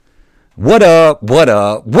What up, what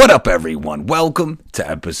up, what up, everyone? Welcome to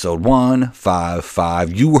episode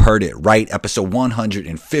 155. You heard it right, episode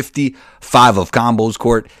 155 of Combo's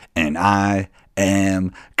Court, and I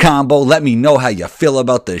am Combo. Let me know how you feel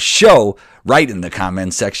about the show right in the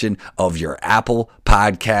comment section of your Apple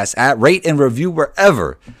Podcast app. Rate and review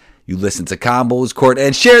wherever you listen to Combo's Court,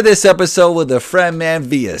 and share this episode with a friend, man,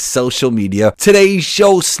 via social media. Today's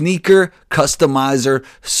show, sneaker customizer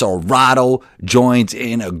Serato joins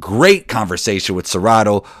in a great conversation with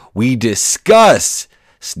Serato. We discuss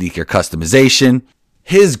sneaker customization,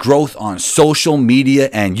 his growth on social media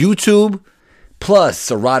and YouTube. Plus,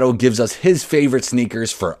 Serato gives us his favorite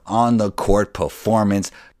sneakers for on-the-court performance.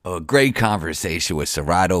 A great conversation with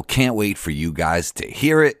Serato. Can't wait for you guys to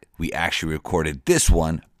hear it. We actually recorded this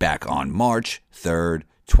one back on March 3rd,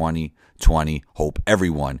 2020. Hope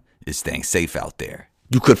everyone is staying safe out there.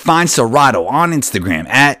 You could find Serato on Instagram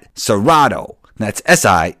at Serato. That's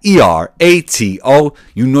SIERATO.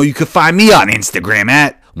 You know you could find me on Instagram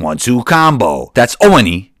at 12combo. That's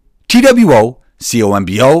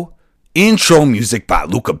ONETWOCOMBO. Intro music by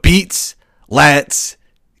Luca Beats. Let's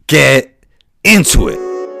get into it.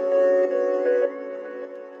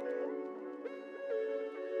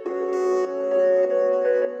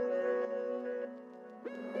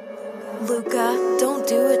 Luca, don't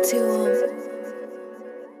do it to him.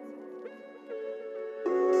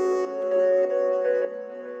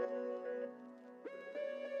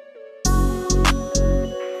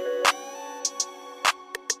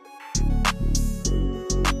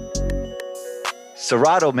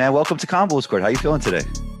 Serato, man, welcome to Combo's Court. How you feeling today?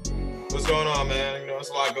 What's going on, man? There's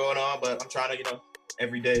a lot going on, but I'm trying to,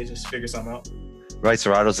 every day just figure something out. Right,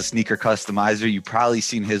 Serato's a sneaker customizer. You probably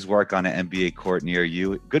seen his work on an NBA court near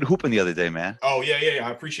you. Good hooping the other day, man. Oh yeah.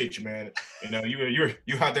 I appreciate you, man. You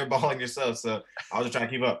out there balling yourself, so I was just trying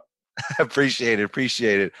to keep up. Appreciate it.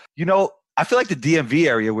 I feel like the DMV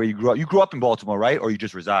area where you grew up in Baltimore, right? Or you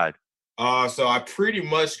just reside? So I pretty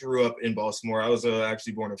much grew up in Baltimore. I was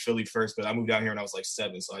actually born in Philly first, but I moved down here when I was like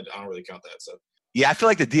 7, so I don't really count that. So yeah, I feel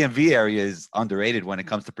like the DMV area is underrated when it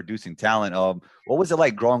comes to producing talent. What was it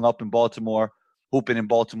like growing up in Baltimore, hooping in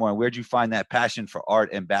Baltimore, and where'd you find that passion for art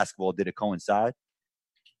and basketball? Did it coincide?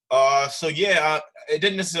 It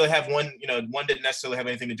didn't necessarily have one didn't necessarily have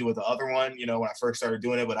anything to do with the other one, when I first started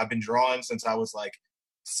doing it, but I've been drawing since I was like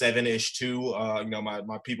 7-ish too.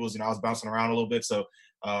 My peoples, I was bouncing around a little bit. So,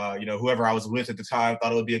 whoever I was with at the time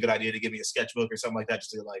thought it would be a good idea to give me a sketchbook or something like that,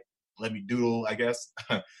 just to like, let me doodle, I guess.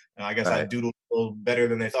 And I guess Right. I doodled a little better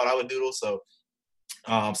than they thought I would doodle. So,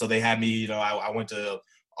 so they had me, I went to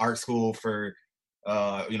art school for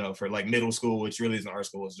like middle school, which really isn't art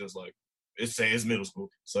school. It's just like, it's middle school.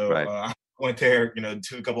 So Right. I went there,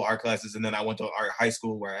 took a couple art classes, and then I went to art high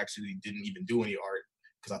school where I actually didn't even do any art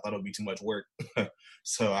because I thought it would be too much work.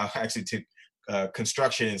 So I actually took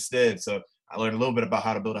construction instead. So I learned a little bit about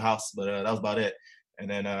how to build a house, but that was about it. And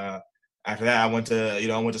then after that, I went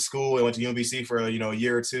to school. I went to UMBC for a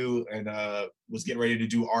year or two, and was getting ready to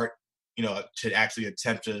do art. To actually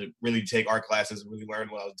attempt to really take art classes and really learn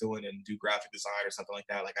what I was doing and do graphic design or something like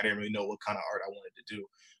that. Like I didn't really know what kind of art I wanted to do,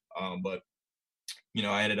 but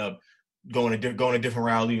I ended up going a different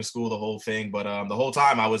route, leaving school, the whole thing. But the whole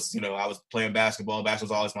time I was playing basketball.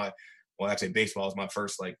 Basketball was always baseball was my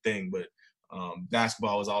first like thing, but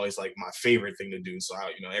basketball was always like my favorite thing to do. So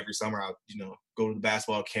I, every summer I would, go to the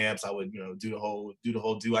basketball camps. I would, do the whole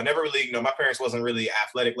do. I never really, my parents wasn't really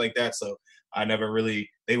athletic like that. So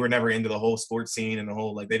they were never into the whole sports scene and the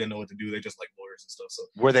whole, like, they didn't know what to do. They just like lawyers and stuff. So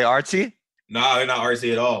Were they artsy? no, they're not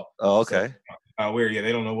RC at all. Oh, okay. So, weird. Yeah.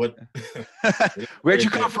 They don't know what, Where'd you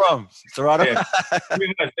come from, Serato? Yeah.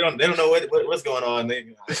 Pretty much, they don't know what's going on. I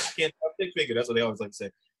can't stick figure. That's what they always like to say.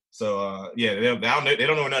 So they don't know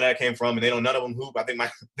where none of that came from, and none of them hoop. I think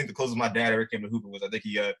the closest my dad ever came to hooping was I think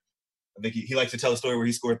he likes to tell a story where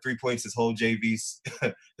he scored 3 points his whole JV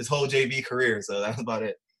career. So that was about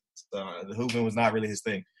it. So the hooping was not really his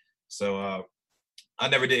thing. So I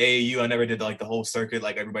never did AAU. I never did like the whole circuit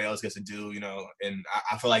like everybody else gets to do, and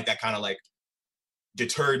I feel like that kind of like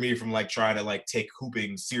deterred me from like trying to like take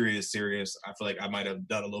hooping serious. I feel like I might have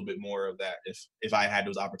done a little bit more of that if I had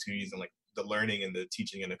those opportunities and like the learning and the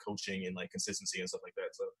teaching and the coaching and like consistency and stuff like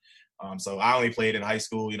that. So I only played in high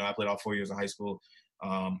school. I played all 4 years in high school.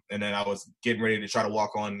 And then I was getting ready to try to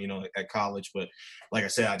walk on, at college. But like I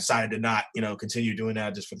said, I decided to not, continue doing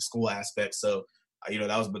that just for the school aspect. So, that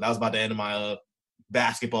was about the end of my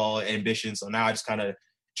basketball ambition. So now I just kind of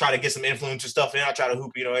try to get some influencer stuff in. I try to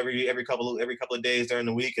hoop, every couple of days during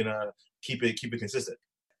the week and keep it consistent.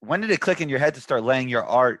 When did it click in your head to start laying your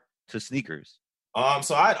art to sneakers?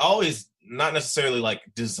 So I'd always not necessarily like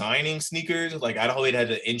designing sneakers. Like I'd always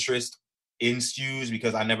had an interest in shoes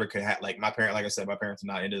because I never could have, like, my parents, like I said, my parents are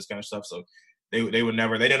not into this kind of stuff. So they would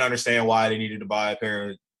never, they didn't understand why they needed to buy a pair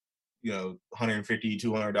of, $150,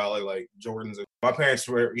 $200 like Jordans. My parents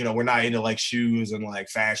were, were not into like shoes and like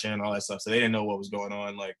fashion and all that stuff. So they didn't know what was going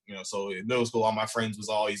on. Like, so in middle school, all my friends was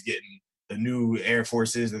always getting the new Air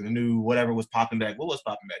Forces and the new whatever was popping back. What was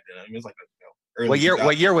popping back then? I mean, it was like early What year? 2000s.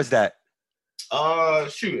 What year was that?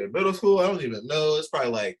 Shoot, in middle school, I don't even know. It's probably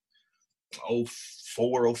like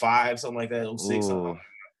 04, 05, something like that, 06, something like that.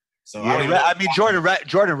 So yeah, I mean, Jordan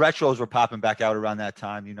retros were popping back out around that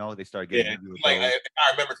time. They started getting. Yeah, like if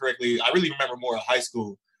I remember correctly, I really remember more of high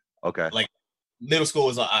school. Okay. Like middle school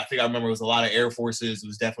was, I think I remember it was a lot of Air Forces. It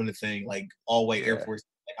was definitely the thing, like all white Air Force.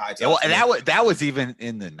 Like high top. Yeah, well, and that was even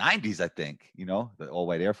in the 90s, I think. The all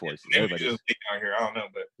white Air Force. Yeah, everybody was big down here. I don't know,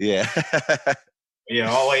 but yeah.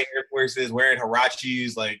 Yeah, all white Air Forces, wearing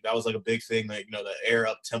Hirachis, like that was like a big thing. Like, the air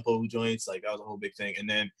up tempo joints, like that was a whole big thing. And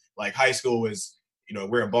then like high school was,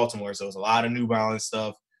 we're in Baltimore, so it was a lot of New Balance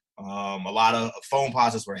stuff. A lot of foam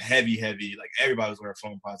posits were heavy. Like everybody was wearing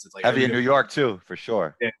foam posits. Like heavy in New York too, for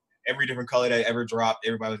sure. Yeah, every different color that ever dropped,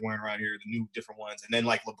 everybody was wearing around here, the new different ones. And then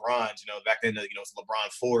like LeBron's, back then,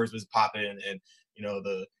 LeBron 4s was popping, and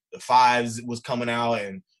the 5s was coming out,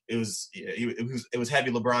 and it was heavy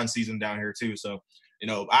LeBron season down here too. So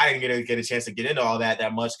I didn't get a chance to get into all that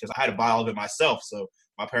much because I had to buy all of it myself. So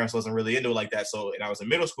my parents wasn't really into it like that. So, and I was in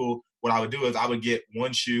middle school, what I would do is I would get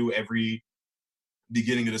one shoe every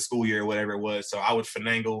beginning of the school year or whatever it was. So I would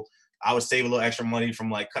finagle, I would save a little extra money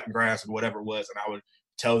from like cutting grass or whatever it was. And I would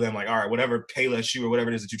tell them like, all right, whatever Payless shoe or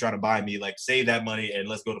whatever it is that you're trying to buy me, like save that money and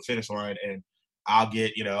let's go to finish line. And I'll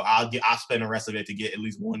spend the rest of it to get at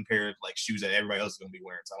least one pair of like shoes that everybody else is going to be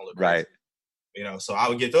wearing. So I don't look crazy. Right. So I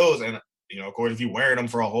would get those. And, of course, if you're wearing them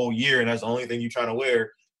for a whole year and that's the only thing you're trying to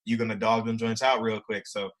wear, you're going to dog them joints out real quick.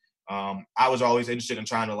 So I was always interested in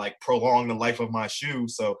trying to like prolong the life of my shoe.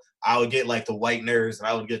 So I would get like the white nerds, and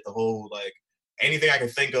I would get the whole like anything I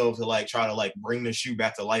could think of to like try to like bring the shoe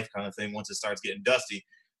back to life kind of thing once it starts getting dusty.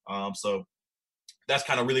 So that's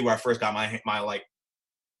kind of really where I first got my like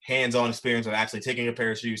hands-on experience of actually taking a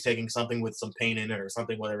pair of shoes, taking something with some paint in it or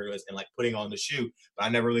something, whatever it was, and like putting on the shoe. But I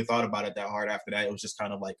never really thought about it that hard after that. It was just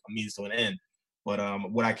kind of like a means to an end. But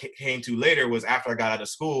what I came to later was after I got out of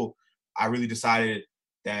school, I really decided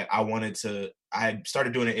that I had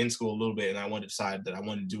started doing it in school a little bit, and I wanted to decide that I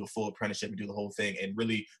wanted to do a full apprenticeship and do the whole thing. And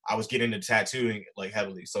really, I was getting into tattooing like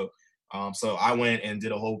heavily. So I went and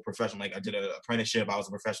did a whole professional, like I did an apprenticeship. I was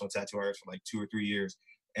a professional tattoo artist for like 2 or 3 years.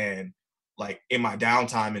 And like in my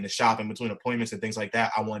downtime in the shop in between appointments and things like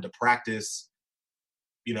that, I wanted to practice,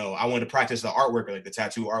 the artwork, or like the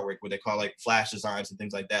tattoo artwork, what they call like flash designs and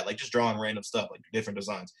things like that, like just drawing random stuff, like different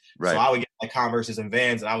designs. Right. So I would get like Converses and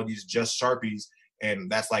Vans, and I would use just Sharpies.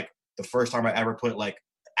 And that's like the first time I ever put like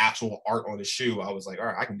actual art on the shoe. I was like, all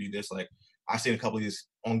right, I can do this. Like I seen a couple of these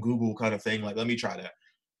on Google kind of thing. Like, let me try that.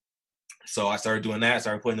 So I started doing that,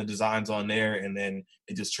 started putting the designs on there, and then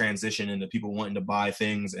it just transitioned into people wanting to buy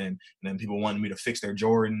things, and then people wanting me to fix their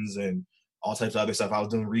Jordans and all types of other stuff. I was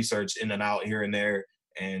doing research in and out here and there,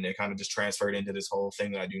 and it kind of just transferred into this whole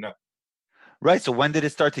thing that I do now. Right. So when did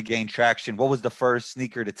it start to gain traction? What was the first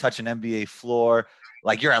sneaker to touch an NBA floor?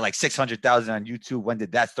 Like you're at like 600,000 on YouTube. When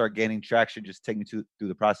did that start gaining traction? Just take me through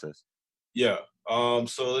the process. Yeah.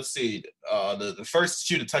 So let's see. The first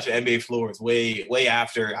shoe to touch an NBA floor is way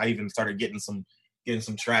after I even started getting some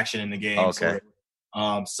traction in the game. Okay.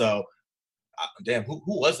 So damn, who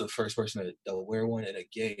was the first person that would wear one in a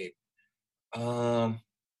game? I'm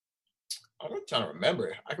trying to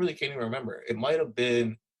remember. I really can't even remember. It might have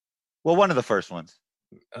been. Well, one of the first ones.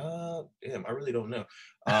 Damn, I really don't know.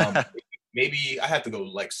 Maybe I have to go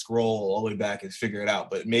like scroll all the way back and figure it out.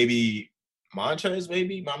 But maybe Montrezl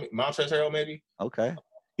Harrell, maybe. Okay.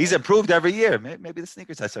 He's improved every year. Maybe the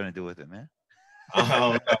sneakers has something to do with it, man.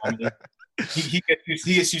 He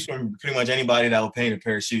gets shoes from pretty much anybody that will paint a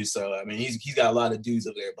pair of shoes. So I mean, he's got a lot of dudes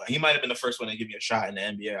up there. But he might have been the first one to give me a shot in the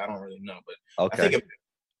NBA. I don't really know, but okay. I think.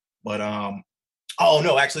 Oh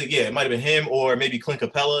no, actually, yeah, it might have been him or maybe Clint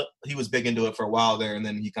Capella. He was big into it for a while there, and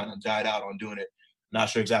then he kind of died out on doing it. Not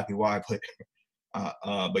sure exactly why,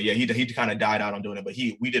 but yeah, he kind of died out on doing it. But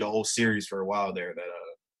we did a whole series for a while there that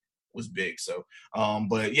was big. So,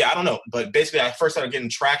 but yeah, I don't know. But basically, I first started getting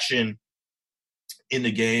traction in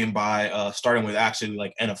the game by starting with actually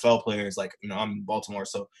like NFL players. Like, I'm in Baltimore,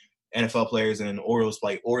 so NFL players and Orioles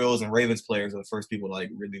and Ravens players are the first people to like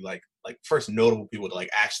really like first notable people to like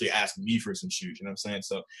actually ask me for some shoes. You know what I'm saying?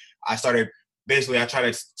 So I tried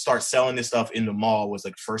to start selling this stuff in the mall was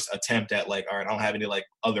like first attempt at like, all right, I don't have any like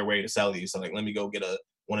other way to sell these. So like, let me go get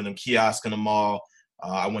one of them kiosks in the mall.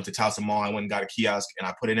 I went to Towson Mall. I went and got a kiosk, and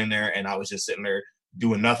I put it in there, and I was just sitting there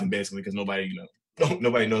doing nothing basically because nobody,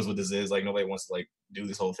 nobody knows what this is. Like nobody wants to like do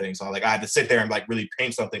this whole thing. So I had to sit there and like really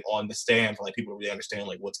paint something on the stand for like people to really understand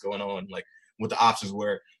like what's going on, like what the options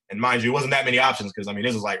were. And mind you, it wasn't that many options because I mean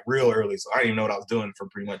this was like real early, so I didn't even know what I was doing for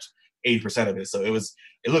pretty much 80% of it. So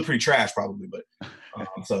it looked pretty trash probably, but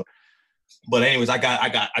but anyways, I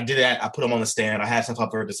did that. I put them on the stand. I had stuff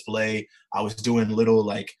up for a display. I was doing little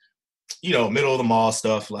like, middle of the mall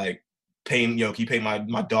stuff like paint, can you paint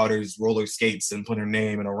my daughter's roller skates and put her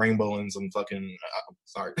name and a rainbow and some fucking,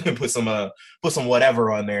 put some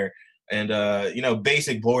whatever on there. And,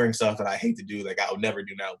 basic boring stuff that I hate to do. Like I would never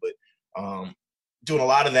do now, but doing a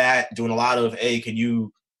lot of that, doing a lot of, hey, can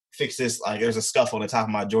you fix this? Like there's a scuff on the top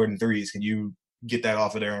of my Jordan 3s. Can you get that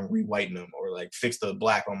off of there and re-whiten them or like fix the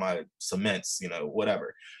black on my cements,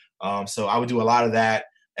 whatever. So I would do a lot of that.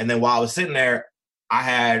 And then while I was sitting there, I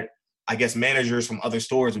had, I guess, managers from other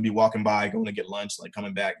stores would be walking by, going to get lunch, like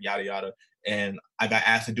coming back, yada, yada. And I got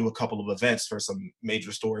asked to do a couple of events for some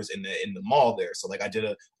major stores in the mall there. So like I did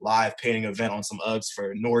a live painting event on some Uggs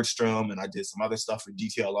for Nordstrom, and I did some other stuff for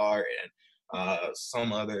DTLR and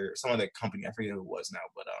some other company. I forget who it was now,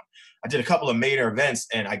 but I did a couple of major events,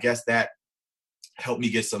 and I guess that helped me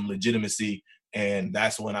get some legitimacy. And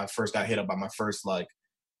that's when I first got hit up by my first like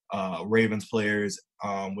Ravens players,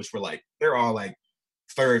 which were like, they're all like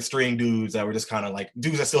third string dudes that were just kind of like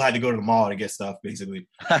dudes that still had to go to the mall to get stuff basically.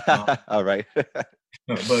 All right.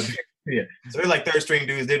 But yeah, so they're like third string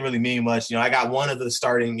dudes, didn't really mean much. I got one of the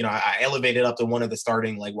starting, I elevated up to one of the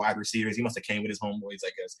starting like wide receivers. He must have came with his homeboys,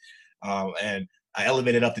 I guess. And I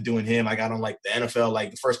elevated up to doing him. I got on like the NFL,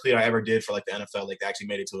 like the first cleat I ever did for like the NFL, like they actually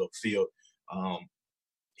made it to a field.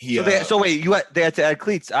 They had to add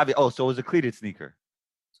cleats. So it was a cleated sneaker.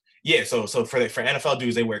 Yeah, so for NFL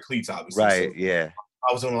dudes, they wear cleats, obviously. Right. So yeah.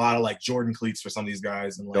 I was doing a lot of like Jordan cleats for some of these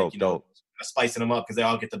guys, and like dope. Spicing them up because they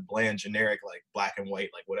all get the bland generic like black and white,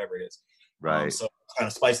 like whatever it is. Right. So kind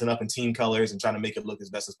of spicing up in team colors and trying to make it look as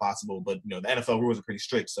best as possible. But the NFL rules are pretty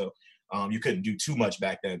strict, so you couldn't do too much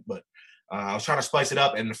back then. But I was trying to spice it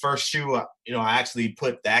up, and the first shoe, I actually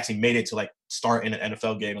made it to like start in an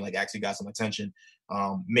NFL game and like actually got some attention.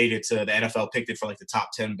 Made it to the NFL, picked it for like the top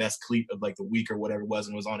 10 best cleat of like the week or whatever it was,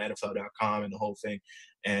 and it was on NFL.com and the whole thing.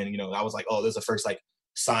 And I was like, oh, this is the first like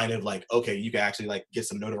sign of like, okay, you can actually like get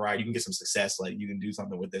some notoriety, you can get some success, like you can do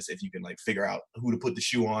something with this if you can like figure out who to put the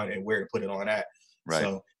shoe on and where to put it on at. Right.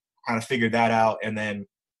 So kind of figured that out, and then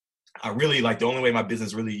I really like the only way my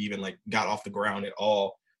business really even like got off the ground at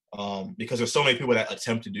all. Because there's so many people that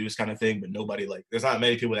attempt to do this kind of thing, but nobody there's not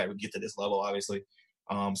many people that would get to this level, obviously.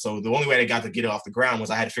 So the only way I got to get it off the ground was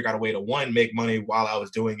I had to figure out a way to, one, make money while I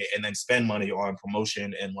was doing it, and then spend money on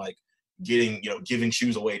promotion and like giving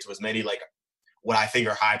shoes away to as many like what I think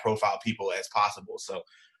are high profile people as possible. So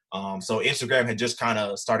Instagram had just kind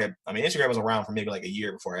of started. I mean, Instagram was around for maybe like a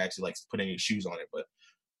year before I actually like put any shoes on it, but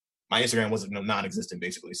my Instagram was non-existent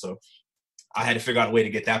basically. So I had to figure out a way to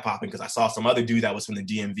get that popping because I saw some other dude that was from the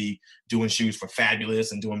DMV doing shoes for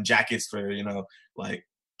Fabulous and doing jackets for, like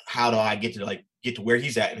how do I get to where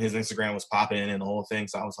he's at, and his Instagram was popping and the whole thing.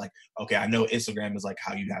 So I was like, okay, I know Instagram is like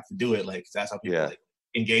how you have to do it. Like, 'cause that's how people like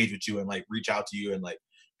engage with you and like reach out to you and like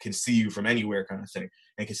can see you from anywhere kind of thing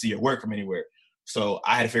and can see your work from anywhere. So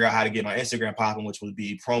I had to figure out how to get my Instagram popping, which would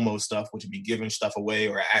be promo stuff, which would be giving stuff away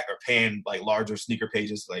or paying like larger sneaker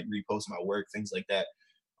pages to like repost my work, things like that.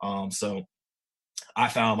 So I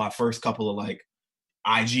found my first couple of like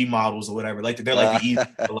IG models or whatever. Like they're like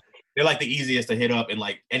they're like the easiest to hit up, and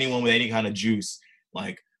like anyone with any kind of juice.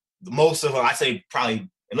 Like most of them, I say probably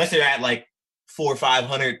unless they're at like 400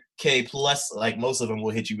 or 500K plus, like most of them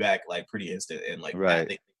will hit you back like pretty instant, and like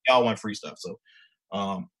they all want free stuff. So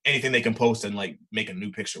anything they can post and like make a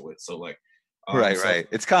new picture with. So like right.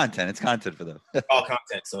 It's content for them. all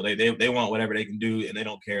content. So they want whatever they can do, and they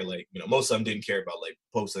don't care. Like most of them didn't care about like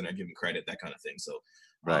posting or giving credit, that kind of thing. So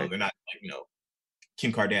they're not like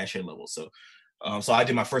Kim Kardashian level. So so I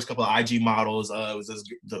did my first couple of IG models. It was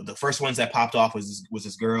the first ones that popped off was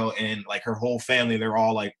this girl, and like her whole family, they're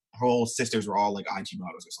all like her whole sisters were all like IG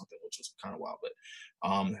models or something, which was kind of wild. But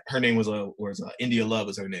her name was India Love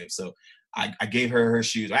was her name. So I gave her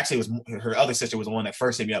shoes. Actually, it was her other sister was the one that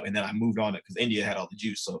first hit me up, and then I moved on it because India had all the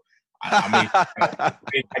juice. So I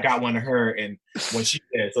got one to her, and when she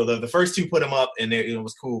did, so the first two put them up, and it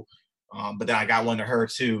was cool. But then I got one to her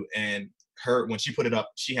too, and her when she put it up,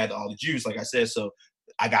 she had all the juice, like I said. So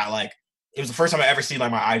I got like it was the first time I ever seen like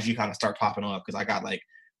my IG kind of start popping up because I got like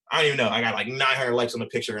I don't even know, I got like 900 likes on the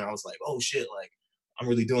picture, and I was like, oh shit, like I'm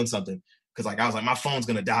really doing something because like I was like my phone's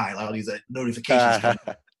gonna die, like all these notifications.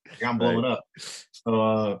 Like, I'm blowing up.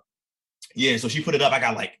 So Yeah, so she put it up. I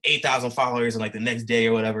got like 8,000 followers in like the next day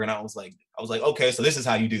or whatever. And I was like, okay, so this is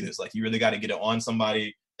how you do this. Like, you really got to get it on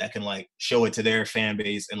somebody that can like show it to their fan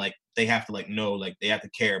base, and like they have to like know, like they have to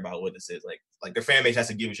care about what this is. Like their fan base has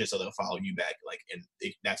to give a shit, so they'll follow you back. Like, and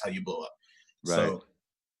that's how you blow up. Right.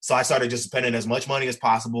 So I started just spending as much money as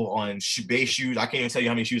possible on base shoes. I can't even tell you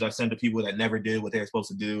how many shoes I sent to people that never did what they were supposed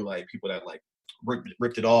to do. Like people that like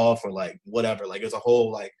ripped it off or like whatever. Like it's a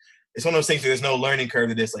whole like, it's one of those things where there's no learning curve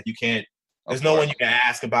to this. Like you can't. There's no one you can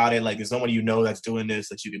ask about it. Like there's no one that's doing this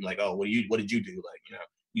that you can like, oh, what did you do? Like, you know,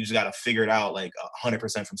 you just got to figure it out like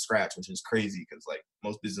 100% from scratch, which is crazy because like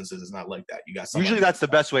most businesses is not like that. You got usually that's the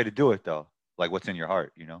best way to do it though. Like what's in your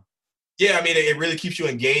heart, you know? Yeah, I mean, it really keeps you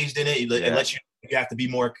engaged in it. It lets you have to be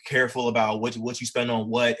more careful about what you spend on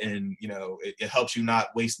what, and you know, it helps you not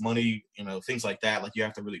waste money. You know, things like that. Like you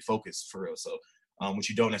have to really focus for real. So.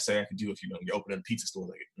 Which you don't necessarily have to do if you're opening a pizza store,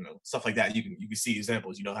 like, you know, stuff like that. You can see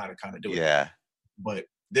examples, you know how to kind of do it. Yeah. But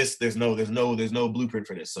there's no blueprint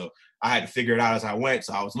for this. So I had to figure it out as I went.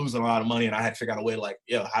 So I was losing a lot of money, and I had to figure out a way to like,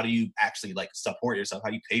 how do you actually like support yourself?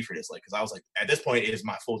 How do you pay for this? Like, because I was like, at this point, it is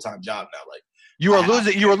my full-time job now. Like you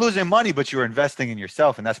were losing money, but you were investing in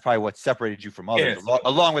yourself, and that's probably what separated you from others,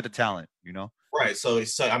 along with the talent, you know. Right. So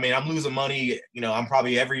I mean, I'm losing money. You know, I'm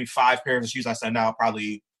probably every 5 pairs of shoes I send out,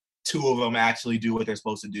 probably 2 of them actually do what they're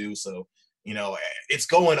supposed to do. So, you know, it's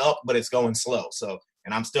going up, but it's going slow. So,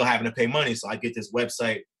 and I'm still having to pay money. So I get this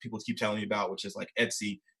website people keep telling me about, which is like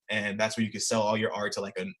Etsy. And that's where you can sell all your art to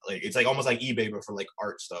like it's like almost like eBay, but for like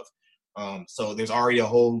art stuff. So there's already a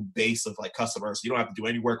whole base of like customers. So you don't have to do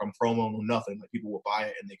any work on promo, nothing. Like people will buy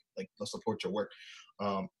it and they'll support your work.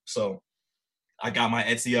 So I got my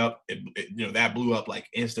Etsy up. You know, that blew up like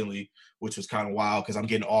instantly, which was kind of wild because I'm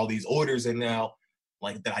getting all these orders in now.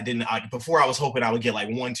 Like that before I was hoping I would get like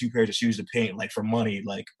 1-2 pairs of shoes to paint like for money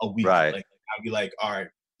like a week. Right. Like I'd be like, all right,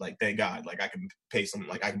 like thank God, like I can pay some,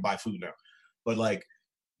 like I can buy food now. But like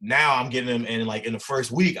now I'm getting them, and like in the first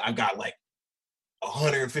week I've got like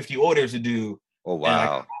 150 orders to do. Oh wow. And I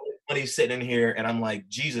got money sitting in here, and I'm like,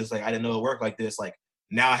 Jesus, like I didn't know it worked like this. Like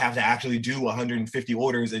now I have to actually do 150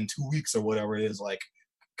 orders in 2 weeks or whatever it is, like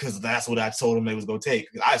because that's what I told them it was gonna take.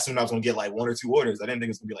 I assumed I was gonna get like 1 or 2 orders. I didn't think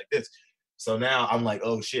it was gonna be like this. So now I'm like,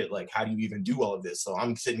 oh shit, like how do you even do all of this? So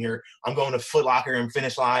I'm sitting here, I'm going to Foot Locker and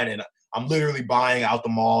Finish Line, and I'm literally buying out the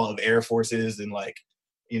mall of Air Forces and like,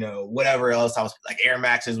 you know, whatever else. I was like, Air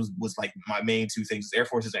Maxes was like my main 2 things, Air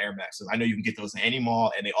Forces and Air Maxes. I know you can get those in any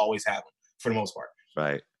mall, and they always have them for the most part.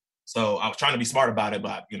 Right. So I was trying to be smart about it,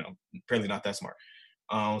 but you know, apparently not that smart.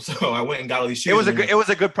 So I went and got all these shoes. It was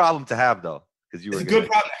a good problem to have though. It's a good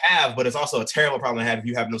problem to have, but it's also a terrible problem to have if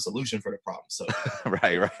you have no solution for the problem. So,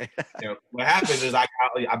 right. You know, what happens is I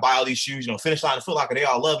buy all these shoes. You know, Finish Line and Foot Locker, they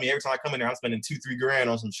all love me. Every time I come in there, I'm spending $2-3 grand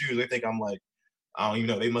on some shoes. They think I'm like, I don't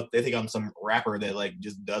even know. They think I'm some rapper that like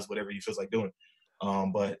just does whatever he feels like doing.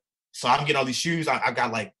 But so I'm getting all these shoes. I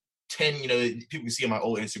got like 10. You know, people can see on my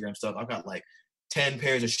old Instagram stuff. I've got like 10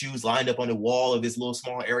 pairs of shoes lined up on the wall of this little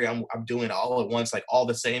small area. I'm doing it all at once, like all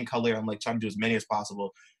the same color. I'm like trying to do as many as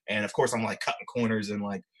possible. And of course I'm like cutting corners, and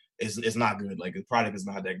like, it's not good. Like the product is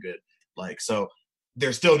not that good. Like, so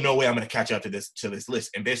there's still no way I'm going to catch up to this list.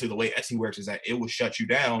 And basically the way Etsy works is that it will shut you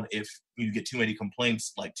down if you get too many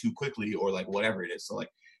complaints, like too quickly or like whatever it is. So like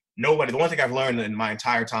the one thing I've learned in my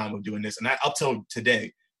entire time of doing this, and up till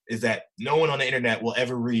today, is that no one on the internet will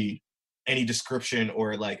ever read any description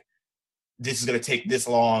or like, this is going to take this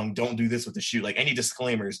long, don't do this with the shoe. Like any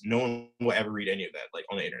disclaimers, no one will ever read any of that, like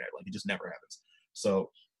on the internet. Like it just never happens. So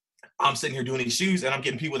I'm sitting here doing these shoes, and I'm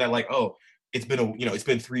getting people that like, oh, it's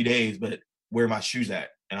been 3 days, but where are my shoes at?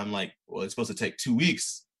 And I'm like, well, it's supposed to take 2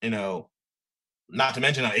 weeks, you know, not to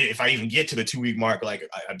mention if I even get to the 2-week mark, like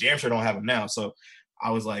I damn sure don't have them now. So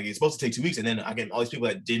I was like, it's supposed to take 2 weeks. And then I get all these people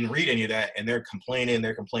that didn't read any of that, and they're complaining.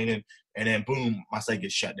 And then boom, my site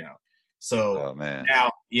gets shut down. So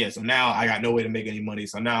now I got no way to make any money.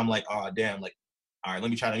 So now I'm like, oh damn, like, all right,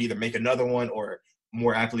 let me try to either make another one, or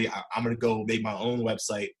more accurately, I'm going to go make my own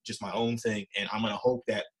website, just my own thing. And I'm going to hope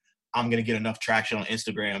that I'm going to get enough traction on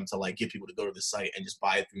Instagram to like get people to go to the site and just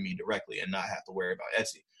buy it through me directly and not have to worry about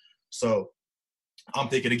Etsy. So I'm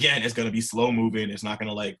thinking, again, it's going to be slow moving. It's not going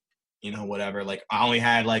to like, you know, whatever. Like I only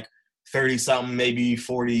had like 30 something, maybe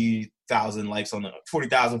 40,000 likes on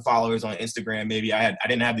 40,000 followers on Instagram. Maybe I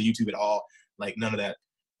didn't have the YouTube at all, like none of that.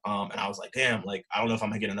 And I was like, damn, like, I don't know if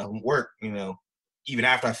I'm gonna get enough work, you know, even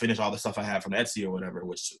after I finished all the stuff I had from Etsy or whatever,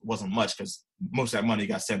 which wasn't much because most of that money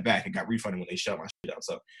got sent back and got refunded when they shut my shit down.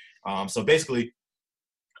 So, so basically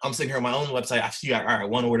I'm sitting here on my own website. I see, all right,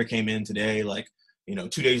 one order came in today. Like, you know,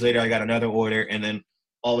 2 days later, I got another order. And then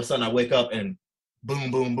all of a sudden I wake up and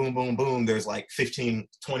boom, boom, boom, boom, boom. There's like 15,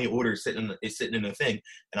 20 orders sitting in the thing.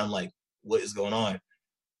 And I'm like, what is going on?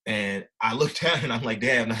 And I looked at it and I'm like,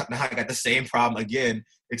 damn, now I got the same problem again,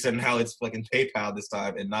 except now it's fucking PayPal this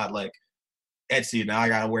time and not like Etsy. Now I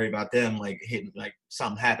gotta worry about them like hitting like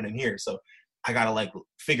something happening here. So I gotta like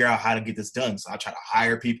figure out how to get this done. So I try to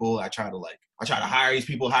hire people. I try to hire these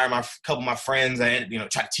people, hire couple of my friends, and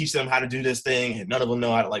try to teach them how to do this thing. And none of them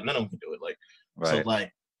know how to none of them can do it. Like, Right. so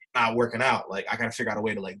like not working out. Like I gotta figure out a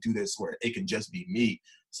way to like do this where it can just be me.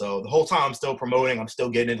 So the whole time I'm still promoting, I'm still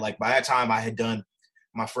getting it. Like by that time I had done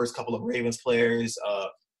my first couple of Ravens players.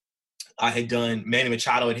 I had done Manny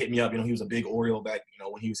Machado had hit me up. He was a big Oriole back,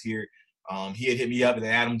 when he was here. He had hit me up, and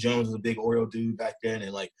then Adam Jones was a big Oriole dude back then.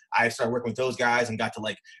 And like I started working with those guys and got to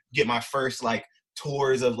like get my first like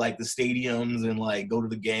tours of like the stadiums and like go to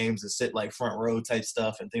the games and sit like front row type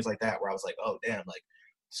stuff and things like that, where I was like, oh damn, like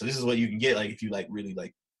so this is what you can get like if you like really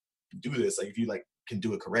like do this, like if you like can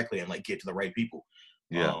do it correctly and like get to the right people.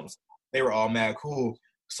 Yeah. So they were all mad cool.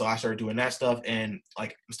 So I started doing that stuff, and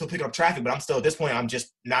like I'm still picking up traffic, but I'm still at this point I'm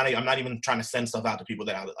not even trying to send stuff out to people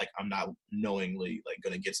that I'm not knowingly like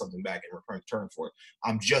gonna get something back in return for.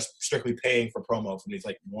 I'm just strictly paying for promo from these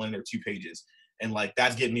like 1 or 2 pages, and like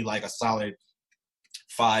that's getting me like a solid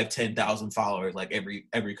 5,000-10,000 followers like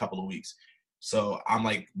every couple of weeks. So I'm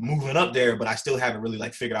like moving up there, but I still haven't really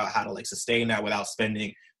like figured out how to like sustain that without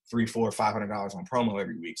spending $300-$500 on promo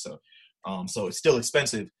every week. So so it's still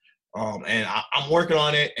expensive. And I'm working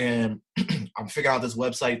on it, and I'm figuring out this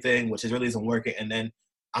website thing, which really isn't working. And then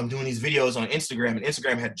I'm doing these videos on Instagram, and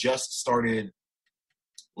Instagram had just started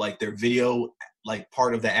like their video, like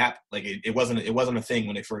part of the app. Like it wasn't a thing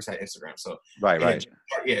when they first had Instagram. So Right.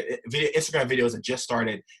 Instagram videos had just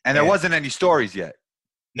started, And there wasn't any stories yet.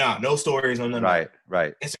 no stories on them. Right.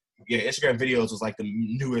 Instagram videos was like the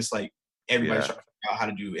newest, like everybody's Yeah. trying to figure out how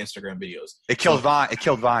to do Instagram videos. It killed Vine. It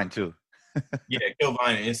killed Vine too. Yeah, it killed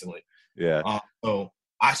Vine instantly. Yeah. So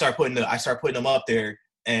I start putting them up there,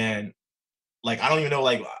 and like I don't even know,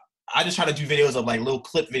 like I just try to do videos of like little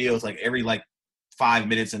clip videos, like every like 5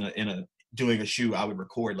 minutes in a doing a shoot, I would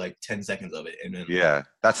record like 10 seconds of it, and then Yeah.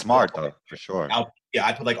 That's smart though, for sure.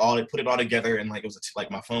 I put it all together, and like it was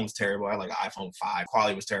like my phone was terrible. I had like an iPhone 5,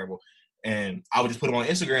 quality was terrible, and I would just put them on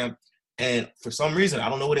Instagram, and for some reason I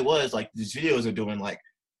don't know what it was, like these videos are doing like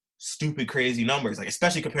stupid crazy numbers, like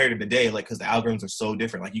especially compared to today, like because the algorithms are so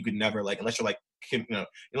different. Like you could never like unless you're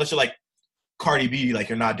like Cardi B, like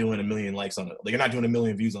you're not doing 1 million likes on it, like you're not doing 1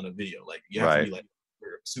 million views on a video, like you have to be like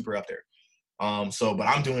super up there. But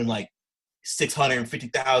I'm doing like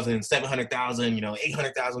 650,000, 700,000,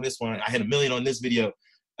 800,000 this one. I hit 1 million on this video,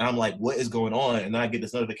 and I'm like, what is going on? And then I get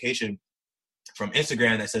this notification from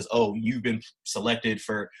Instagram that says, oh, you've been selected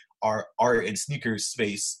for our art and sneakers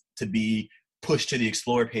space to be pushed to the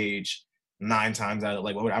explore page 9 times out of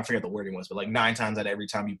like, I forget the wording was, but like 9 times out of every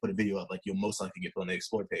time you put a video up, like you'll most likely get put on the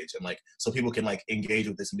explore page, and like so people can like engage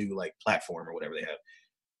with this new like platform or whatever they have.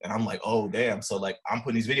 And I'm like, oh damn. So like I'm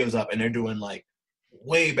putting these videos up, and they're doing like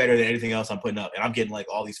way better than anything else I'm putting up, and I'm getting like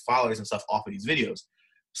all these followers and stuff off of these videos.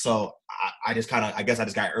 So I just kind of, I guess I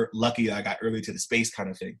just got lucky that I got early to the space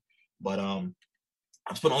kind of thing. But I'm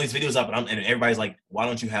just putting all these videos up, and everybody's like, why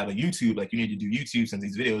don't you have a YouTube? Like you need to do YouTube since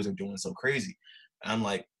these videos are doing so crazy. And I'm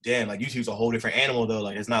like, damn, like YouTube's a whole different animal though.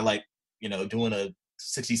 Like it's not like, doing a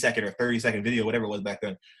 60-second or 30-second video, whatever it was back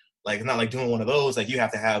then. Like it's not like doing one of those. Like you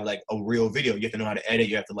have to have like a real video. You have to know how to edit.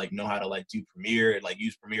 You have to like know how to like do Premiere and like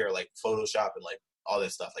use Premiere or like Photoshop and like all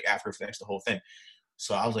this stuff, like After Effects, the whole thing.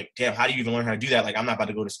 So I was like, damn, how do you even learn how to do that? Like I'm not about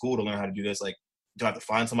to go to school to learn how to do this. Like do I have to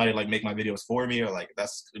find somebody to like make my videos for me, or like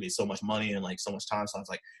that's gonna be so much money and like so much time? So I was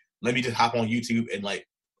like, let me just hop on YouTube and like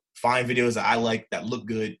find videos that I like that look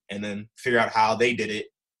good, and then figure out how they did it,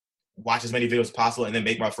 watch as many videos as possible, and then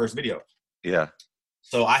make my first video. Yeah.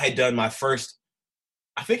 So I had done my first,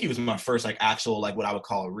 I think he was my first like actual like what I would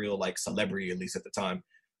call a real like celebrity, at least at the time,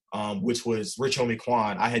 which was Rich Homie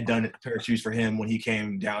Quan. I had done a pair of shoes for him when he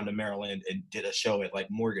came down to Maryland and did a show at like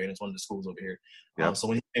Morgan. It's one of the schools over here. Yeah. So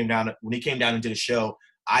when he came down and did a show,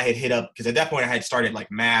 I had hit up, because at that point I had started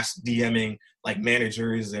like mass DMing like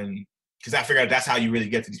managers, and because I figured out that's how you really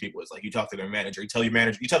get to these people. It's like you talk to their manager, you tell the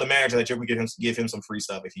manager that you're gonna give him some free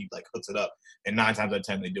stuff if he like hooks it up, and 9 times out of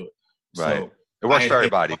 10 they do it. Right. So It works for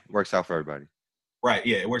everybody. It works out for everybody. Right.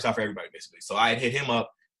 Yeah, it works out for everybody basically. So I had hit him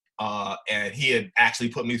up, and he had actually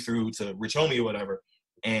put me through to Rich Homie or whatever,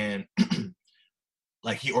 and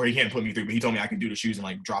like he hadn't put me through, but he told me I could do the shoes and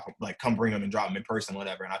like drop them, like come bring them and drop them in person,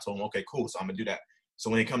 whatever. And I told him, okay, cool. So I'm gonna do that. So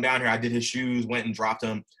when they come down here, I did his shoes, went and dropped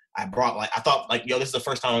them. I thought like, yo, this is the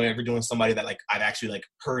first time I'm ever doing somebody that like I've actually like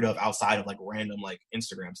heard of outside of like random like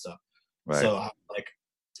Instagram stuff. Right. So I like,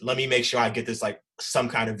 let me make sure I get this like some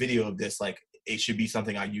kind of video of this. Like it should be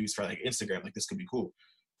something I use for like Instagram. Like this could be cool.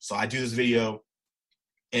 So I do this video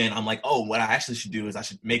and I'm like, oh, what I actually should do is I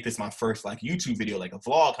should make this my first like YouTube video, like a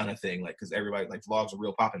vlog kind of thing. Like, cause everybody like vlogs were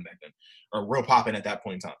real popping back then, or real popping at that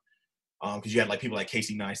point in time. Cause you had like people like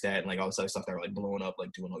Casey Neistat and like all this other stuff that were like blowing up,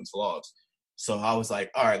 like doing all these vlogs. So I was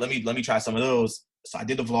like, all right, let me try some of those. So I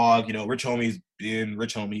did the vlog, you know, Rich Homie's being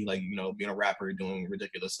Rich Homie, like, you know, being a rapper, doing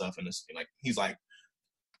ridiculous stuff. And this, like, he's like,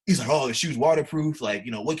 oh, the shoe's waterproof. Like,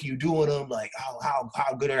 you know, what can you do with them? Like, how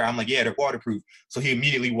good are they? I'm like, yeah, they're waterproof. So he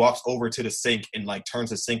immediately walks over to the sink and like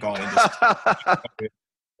turns the sink on. And just,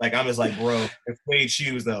 like, I'm just like, bro, it's suede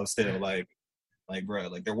shoes though, still. Like, bro,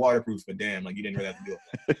 like they're waterproof, but damn, like you didn't really have to do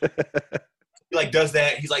it. He like does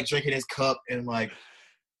that. He's like drinking his cup and like,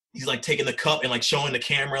 he's like taking the cup and like showing the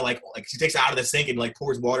camera, like he takes it out of the sink and like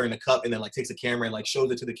pours water in the cup and then like takes the camera and like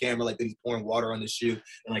shows it to the camera like that he's pouring water on the shoe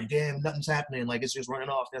and like, damn, nothing's happening, like it's just running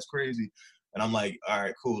off, that's crazy. And I'm like, all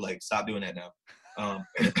right, cool, like stop doing that now. And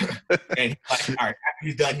he's like, all right, after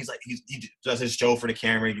he's done, he's like, he does his show for the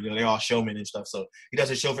camera, you know, they're all showmen and stuff, so he does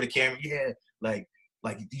his show for the camera, yeah,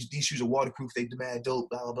 like these shoes are waterproof, they demand dope,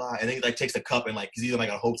 blah blah blah. And then he like takes the cup and like, because he's in like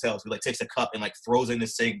a hotel, so he like takes the cup and like throws it in the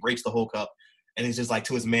sink, breaks the whole cup. And he's just like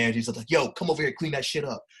to his man, he's just like, yo, come over here, clean that shit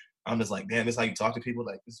up. I'm just like, damn, this is how you talk to people?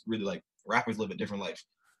 Like, it's really like, rappers live a different life.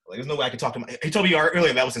 Like, there's no way I could talk to my, he told me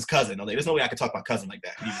earlier that was his cousin. I'm like, there's no way I could talk to my cousin like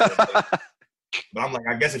that. But I'm like,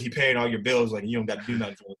 I guess if you're paying all your bills, like, you don't got to do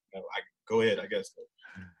nothing for it. You know, go ahead, I guess.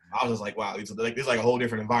 But I was just like, wow, it's like a whole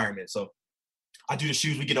different environment. So I do the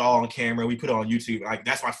shoes, we get it all on camera, we put it on YouTube. Like,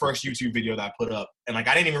 that's my first YouTube video that I put up. And like,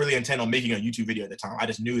 I didn't even really intend on making a YouTube video at the time. I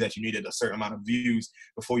just knew that you needed a certain amount of views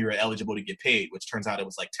before you were eligible to get paid, which turns out it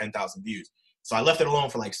was like 10,000 views. So I left it alone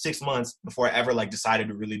for like 6 months before I ever like decided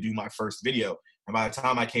to really do my first video. And by the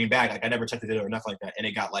time I came back, like I never checked the video or nothing like that. And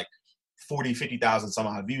it got like 40, 50,000 some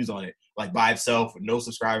odd views on it, like by itself with no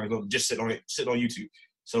subscribers, just sitting on YouTube.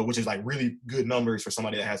 So, which is like really good numbers for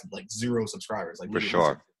somebody that has like 0 subscribers. Like for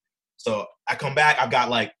sure. So I come back, I've got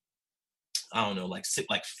like, I don't know, like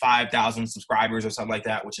 5,000 subscribers or something like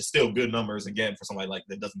that, which is still good numbers again for somebody like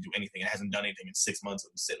that doesn't do anything. It hasn't done anything in 6 months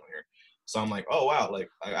of sitting on here. So I'm like, oh wow, like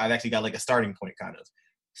I've actually got like a starting point kind of.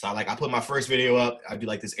 So I put my first video up. I do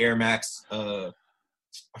like this Air Max. I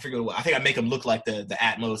forget what. I think I make them look like the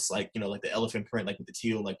Atmos, like, you know, like the elephant print, like with the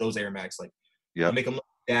teal, like those Air Max. Like, yeah, I make them look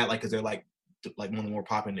like that, like because they're like one of the more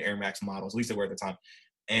popular Air Max models, at least they were at the time.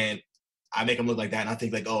 And I make them look like that, and I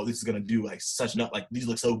think like, oh, this is gonna do like such like these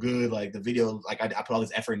look so good. Like the video, like I put all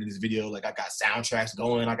this effort into this video. Like I got soundtracks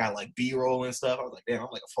going, I got like B-roll and stuff. I was like, damn, I'm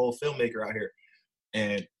like a full filmmaker out here.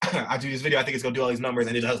 And I do this video, I think it's gonna do all these numbers,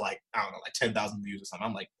 and it does like, I don't know, like 10,000 views or something.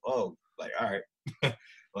 I'm like, oh, like all right,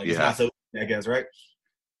 like it's not so, I guess, right?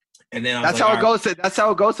 And then that's how it goes. That's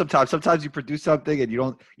how it goes sometimes. Sometimes you produce something and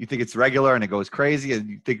you think it's regular and it goes crazy, and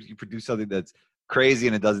you think you produce something that's crazy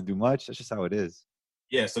and it doesn't do much. That's just how it is.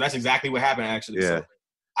 Yeah, so that's exactly what happened actually. Yeah. So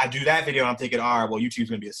I do that video and I'm thinking, all right, well, YouTube's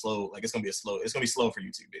gonna be it's gonna be slow for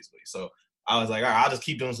YouTube basically. So I was like, all right, I'll just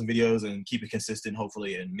keep doing some videos and keep it consistent,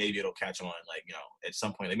 hopefully, and maybe it'll catch on. Like, you know, at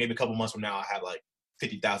some point, like maybe a couple months from now, I'll have like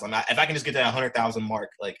 50,000. If I can just get to that 100,000 mark,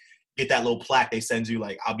 like get that little plaque they send you,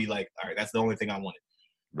 like I'll be like, all right, that's the only thing I wanted.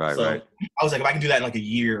 Right, so right. I was like, if I can do that in like a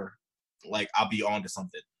year, like I'll be on to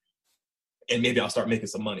something, and maybe I'll start making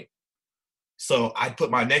some money. So I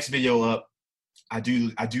put my next video up. I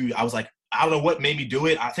was like, I don't know what made me do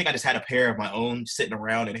it. I think I just had a pair of my own sitting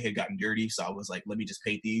around and it had gotten dirty. So I was like, let me just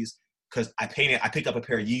paint these. Cause I picked up a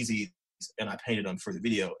pair of Yeezys and I painted them for the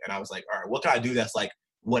video. And I was like, all right, what can I do that's like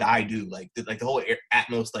what I do? Like the whole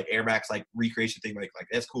Atmos, like Air Max, like recreation thing, like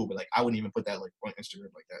that's cool. But like, I wouldn't even put that like on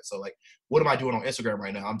Instagram like that. So like, what am I doing on Instagram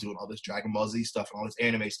right now? I'm doing all this Dragon Ball Z stuff and all this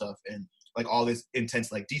anime stuff and like all this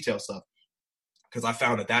intense, like detail stuff. Because I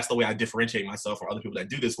found that that's the way I differentiate myself from other people that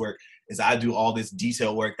do this work, is I do all this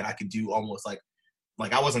detail work that I can do almost like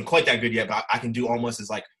I wasn't quite that good yet, but I can do almost as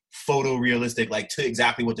like photorealistic, like to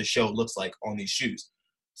exactly what the show looks like on these shoes.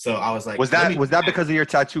 So I was like, was that because of your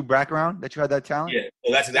tattoo background that you had that talent? Yeah,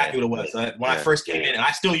 so that's exactly what it was. So when I first came in, and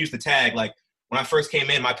I still use the tag, like when I first came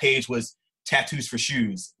in, my page was Tattoos for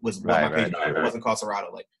Shoes was what my page was. It wasn't called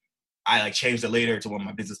Serato. Like I like changed it later to when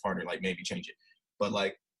my business partner like made me change it. But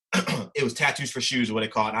like it was Tattoos for Shoes or what they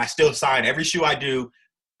call it. And I still sign every shoe I do,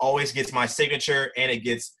 always gets my signature, and it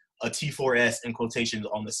gets a T4S in quotations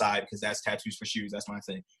on the side because that's Tattoos for Shoes. That's my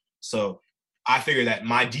thing. So I figured that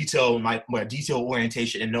my detail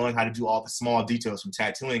orientation and knowing how to do all the small details from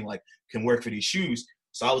tattooing like can work for these shoes.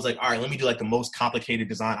 So I was like, all right, let me do like the most complicated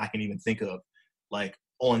design I can even think of, like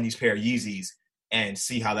on these pair of Yeezys, and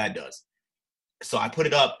see how that does. So I put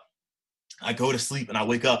it up, I go to sleep, and I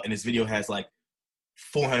wake up, and this video has like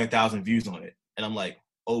 400,000 views on it. And I'm like,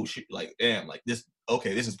 oh shit, like damn, like this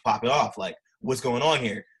is popping off. Like what's going on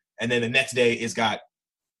here? And then the next day it's got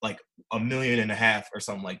like 1.5 million or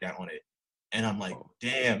something like that on it. And I'm like,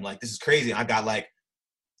 damn, like this is crazy. I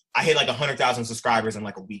hit like 100,000 subscribers in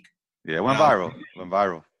like a week. Yeah, it went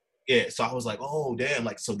viral. Yeah, so I was like, oh damn,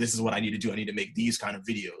 like so this is what I need to do. I need to make these kind of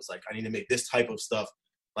videos. Like I need to make this type of stuff.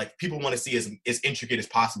 Like people want to see as intricate as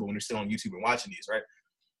possible when they're still on YouTube and watching these, right?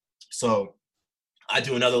 So I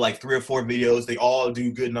do another like 3 or 4 videos. They all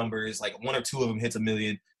do good numbers. Like 1 or 2 of them hits 1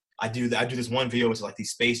 million. I do this one video, which is like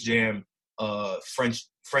these Space Jam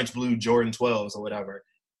French Blue Jordan 12s or whatever,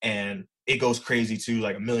 and it goes crazy too,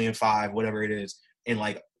 like 1.5 million, whatever it is, in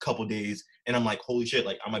like a couple days. And I'm like, holy shit,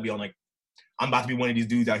 like I might be on like, I'm about to be one of these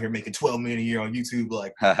dudes out here making 12 million a year on YouTube,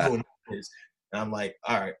 like doing this. And I'm like,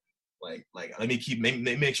 all right, like let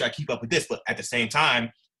me make sure I keep up with this. But at the same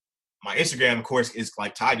time, my Instagram, of course, is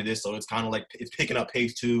like tied to this, so it's kind of like it's picking up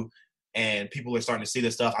pace too, and people are starting to see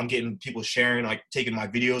this stuff. I'm getting people sharing, like taking my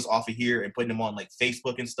videos off of here and putting them on like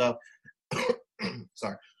Facebook and stuff.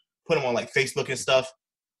 Sorry, put them on like Facebook and stuff.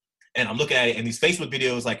 And I'm looking at it, and these Facebook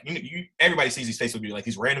videos, like everybody sees these Facebook videos, like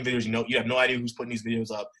these random videos. You have no idea who's putting these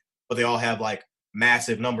videos up, but they all have like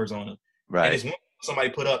massive numbers on them. Right. And it's one somebody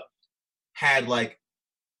put up had like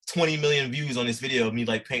 20 million views on this video of me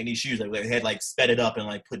like painting these shoes. Like they had like sped it up and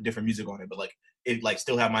like put different music on it, but like it like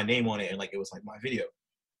still had my name on it, and like it was like my video.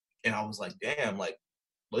 And I was like, damn, like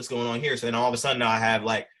what's going on here? So then all of a sudden now I have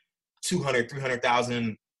like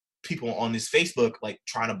 300,000 people on this Facebook like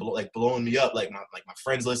trying to blowing me up. Like my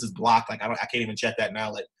friends list is blocked. Like I can't even check that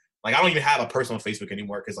now. Like I don't even have a personal Facebook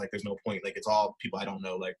anymore because like there's no point. Like it's all people I don't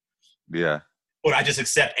know. Like yeah. Or I just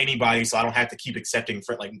accept anybody, so I don't have to keep accepting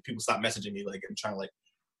like people stop messaging me. Like I'm trying to like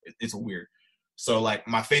it's weird. So like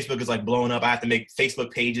my Facebook is like blowing up. I have to make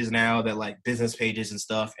Facebook pages now that like business pages and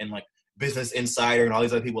stuff, and like Business Insider and all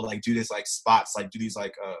these other people like do this like spots, like do these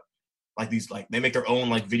like these like they make their own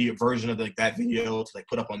like video version of like that video to like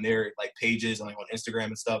put up on their like pages and like on Instagram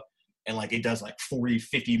and stuff, and like it does like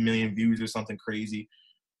 40-50 million views or something crazy,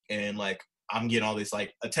 and like I'm getting all this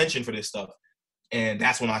like attention for this stuff. And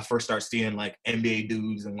that's when I first start seeing like NBA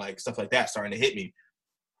dudes and like stuff like that starting to hit me.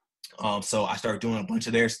 So I started doing a bunch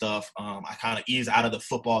of their stuff. I kind of eased out of the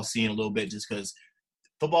football scene a little bit just because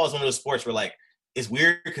football is one of those sports where like it's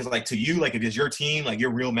weird because like to you, like if it's your team, like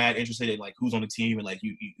you're real mad interested in like who's on the team and like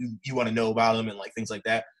you want to know about them and like things like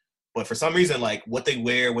that. But for some reason, like what they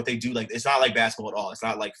wear, what they do, like it's not like basketball at all. It's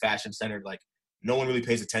not like fashion centered. Like no one really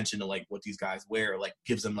pays attention to like what these guys wear, or, like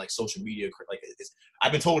gives them like social media. Like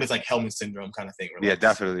I've been told it's like helmet syndrome kind of thing. Where, Yeah, like,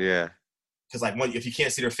 definitely. Yeah. Because like if you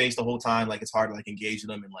can't see their face the whole time, like it's hard to like engage with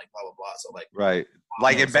them and like blah blah blah. So like right,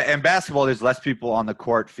 like in basketball, there's less people on the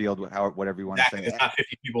court field, whatever you want exactly. to say. There's not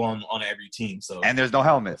 50 people on every team, so and there's no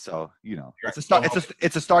helmet, so you know it's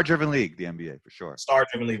a star-driven league, the NBA for sure.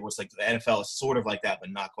 Star-driven league, where it's like the NFL is sort of like that, but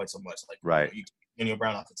not quite so much. Like right, you Daniel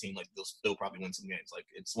Brown off the team, like they'll still probably win some games. Like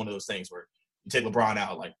it's one of those things where you take LeBron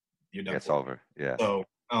out, like you're done. It's over. Yeah.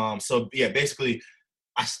 So yeah, basically.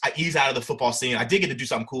 I ease out of the football scene. I did get to do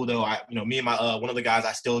something cool though. Me and my one of the guys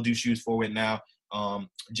I still do shoes for with now,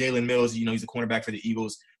 Jalen Mills. He's a cornerback for the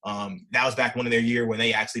Eagles. That was back one of their year when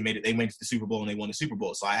they actually made it. They went to the Super Bowl and they won the Super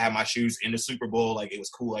Bowl. So I had my shoes in the Super Bowl. Like it was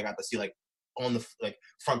cool. I got to see like on the like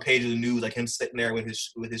front page of the news, like him sitting there with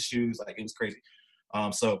his shoes. Like it was crazy.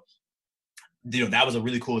 So that was a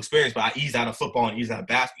really cool experience. But I eased out of football and eased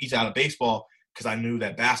out of baseball because I knew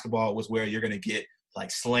that basketball was where you're gonna get like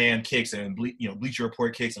slam kicks and Bleacher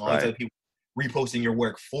Report kicks and all these other people reposting your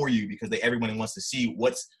work for you because everybody wants to see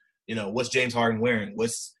what's James Harden wearing,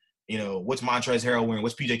 what's Montrezl Harrell wearing,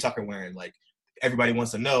 what's PJ Tucker wearing. Like everybody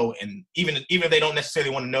wants to know, and even if they don't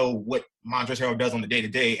necessarily want to know what Montrezl Harrell does on the day to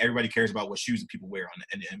day, everybody cares about what shoes that people wear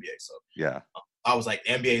in the NBA. So yeah, I was like,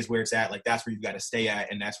 the NBA is where it's at. Like that's where you've got to stay at,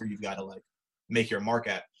 and that's where you've got to like make your mark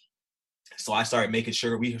at. So I started making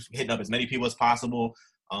sure we hitting up as many people as possible.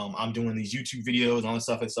 I'm doing these YouTube videos and all this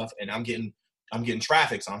stuff, and I'm getting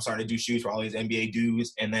traffic. So I'm starting to do shoots for all these NBA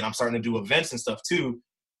dudes, and then I'm starting to do events and stuff too.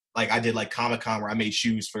 Like I did like Comic-Con where I made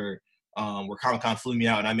shoes for where Comic-Con flew me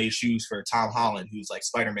out, and I made shoes for Tom Holland, who's like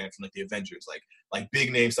Spider-Man from like the Avengers, like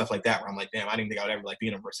big name stuff like that. Where I'm like, damn, I didn't think I would ever like be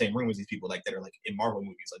in the same room with these people like that are like in Marvel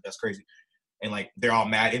movies. Like that's crazy. And like they're all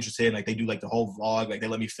mad interested. Like they do like the whole vlog. Like they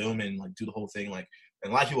let me film and like do the whole thing. Like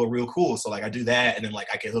and a lot of people are real cool. So like I do that, and then like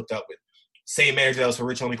I get hooked up with. Same manager that was for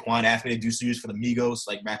Rich Homie Quan asked me to do shoes for the Migos,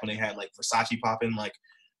 like back when they had like Versace popping, like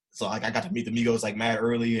so like I got to meet the Migos like mad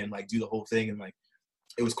early and like do the whole thing and like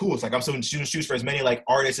it was cool. It's like I'm still doing shoes for as many like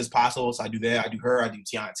artists as possible. So I do that, I do her, I do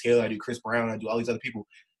Tiana Taylor, I do Chris Brown, I do all these other people,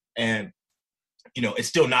 and it's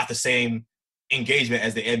still not the same engagement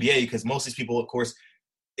as the NBA because most of these people, of course,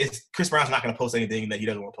 it's Chris Brown's not going to post anything that he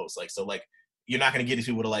doesn't want to post. Like, so like, you're not going to get these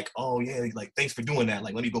people to like, oh yeah, like thanks for doing that.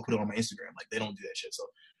 Like, let me go put it on my Instagram. Like, they don't do that shit.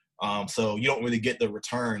 So you don't really get the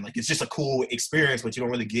return. Like, it's just a cool experience, but you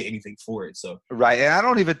don't really get anything for it. So Right. And I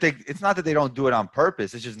don't even think it's not that they don't do it on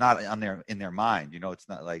purpose. It's just not in their mind. You know, it's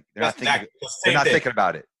not like they're not thinking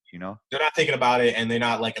about it. You know, they're not thinking about it, and they're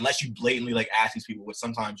not like, unless you blatantly like ask these people, which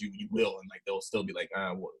sometimes you will, and like they'll still be like,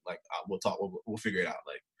 we'll talk, we'll figure it out.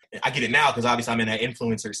 Like, I get it now because obviously I'm in that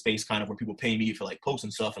influencer space, kind of where people pay me for like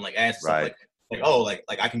posting stuff and like ads and stuff, like oh, like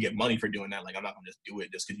I can get money for doing that. Like, I'm not gonna just do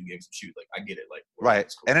it just because you gave me some shoes. Like, I get it. Like,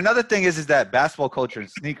 right. Cool. And another thing is that basketball culture and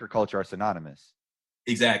sneaker culture are synonymous.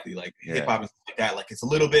 Exactly. Like hip hop and stuff like that. Like, it's a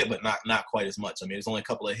little bit, but not quite as much. I mean, there's only a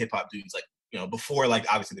couple of hip hop dudes, like, you know, before like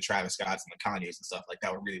obviously the Travis Scotts and the Kanyes and stuff like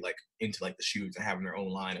that were really like into like the shoes and having their own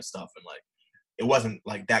line of stuff, and like it wasn't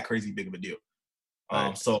like that crazy big of a deal.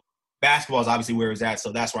 Right. So basketball is obviously where it's at.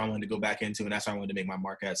 So that's where I wanted to go back into, and that's where I wanted to make my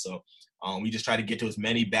mark at. So we just try to get to as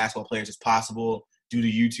many basketball players as possible, do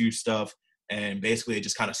the YouTube stuff, and basically it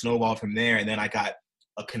just kind of snowballed from there. And then I got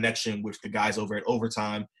a connection with the guys over at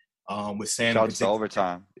Overtime, with Sam. Shout out to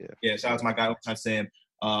Overtime. Yeah, shout out to my guy Overtime, Sam.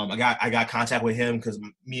 I got contact with him because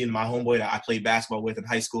me and my homeboy that I played basketball with in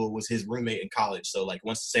high school was his roommate in college. So like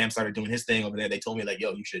once Sam started doing his thing over there, they told me like,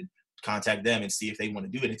 yo, you should contact them and see if they want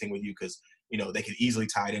to do anything with you, because you know they could easily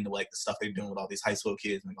tie it into like the stuff they're doing with all these high school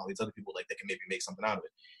kids and all these other people. Like, they can maybe make something out of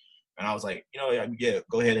it. And I was like, you know, yeah,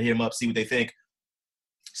 go ahead and hit him up, see what they think.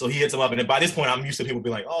 So he hits him up, and then by this point, I'm used to people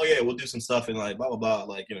being like, oh yeah, we'll do some stuff and like blah blah blah,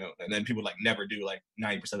 like, you know, and then people like never do like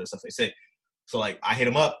 90% of the stuff they say. So like I hit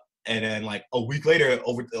him up. And then like a week later,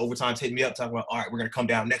 Overtime hit me up talking about, all right, we're going to come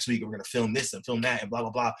down next week and we're going to film this and film that and blah,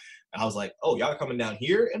 blah, blah. And I was like, oh, y'all are coming down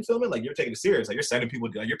here and filming? Like, you're taking it serious. Like, you're sending people,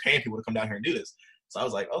 like, you're paying people to come down here and do this. So I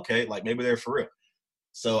was like, okay, like maybe they're for real.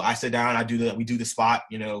 So I sit down, we do the spot,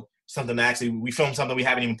 you know, something that actually, we filmed something we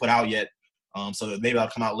haven't even put out yet. So that maybe I'll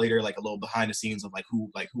come out later, like a little behind the scenes of like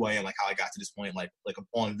who I am, like how I got to this point, like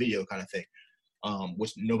on video kind of thing,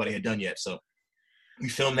 which nobody had done yet. So we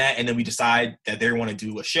film that, and then we decide that they want to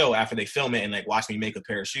do a show after they film it and like watch me make a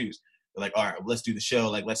pair of shoes. They're like, all right, let's do the show.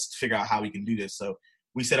 Like, let's figure out how we can do this. So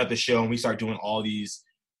we set up the show and we start doing all these,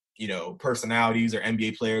 you know, personalities or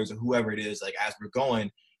NBA players or whoever it is, like as we're going.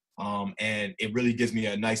 And it really gives me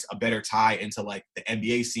a better tie into like the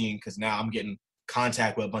NBA scene, because now I'm getting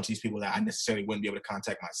contact with a bunch of these people that I necessarily wouldn't be able to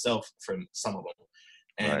contact myself from some of them.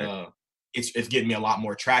 And it's getting me a lot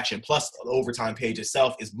more traction. Plus the Overtime page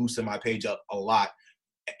itself is boosting my page up a lot.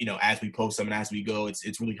 You know, as we post them and as we go,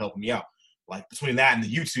 it's really helping me out. Like between that and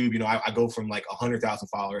the YouTube, you know, I go from like 100,000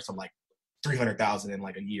 followers to like 300,000 in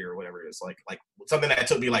like a year or whatever it is. Like something that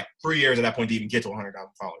took me like 3 years at that point to even get to 100,000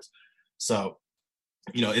 followers. So,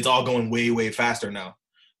 you know, it's all going way, way faster now.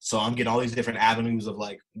 So I'm getting all these different avenues of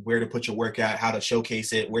like where to put your work at, how to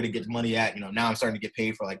showcase it, where to get money at. You know, now I'm starting to get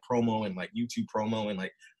paid for like promo and like YouTube promo, and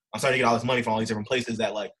like I'm starting to get all this money from all these different places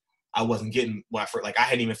that like I wasn't getting when I first, like I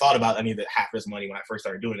hadn't even thought about any of the half this money when I first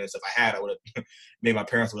started doing this. If I had, I would have made my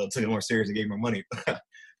parents would have took it more serious and gave me more money to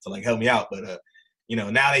like help me out. But you know,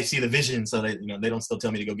 now they see the vision, so they, you know, they don't still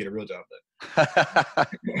tell me to go get a real job. But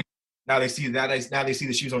now they see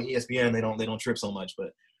the shoes on ESPN. They don't trip so much.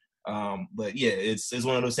 But yeah, it's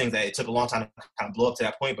one of those things that it took a long time to kind of blow up to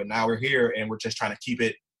that point. But now we're here and we're just trying to keep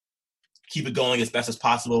it going as best as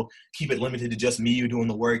possible, keep it limited to just me doing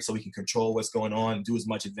the work so we can control what's going on, do as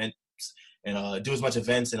much events and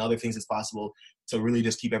other things as possible to really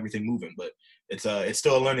just keep everything moving. But it's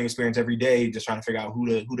still a learning experience every day, just trying to figure out who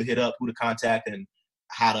to hit up, who to contact, and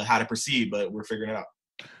how to proceed. But we're figuring it out.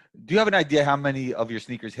 Do you have an idea how many of your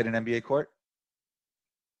sneakers hit an NBA court?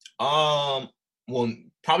 Well,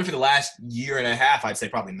 probably for the last year and a half, I'd say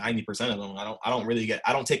probably 90% of them.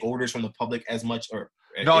 I don't take orders from the public as much.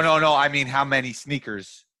 No. I mean, how many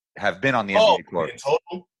sneakers have been on the NBA court? In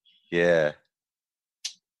total? Yeah.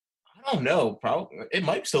 I don't know. Probably it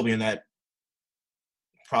might still be in that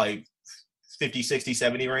probably 50, 60,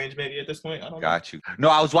 70 range maybe at this point. I don't know. Got you. No,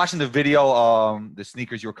 I was watching the video, the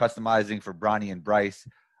sneakers you were customizing for Bronny and Bryce.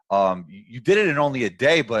 You did it in only a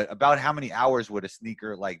day, but about how many hours would a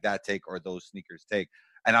sneaker like that take, or those sneakers take?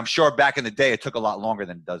 And I'm sure back in the day it took a lot longer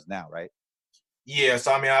than it does now, right? Yeah,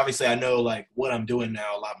 so I mean, obviously I know like what I'm doing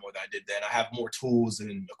now a lot more than I did then. I have more tools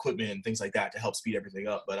and equipment and things like that to help speed everything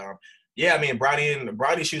up. But yeah, I mean,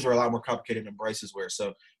 Bronny's shoes were a lot more complicated than Bryce's were.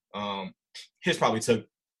 So his probably took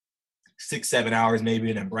 6-7 hours maybe,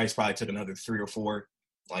 and then Bryce probably took another 3 or 4.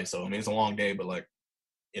 Like, so I mean, it's a long day, but like,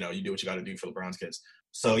 you know, you do what you got to do for the Browns kids.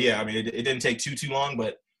 So yeah, I mean, it didn't take too long,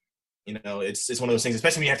 but you know, it's one of those things,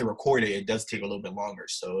 especially when you have to record it, it does take a little bit longer.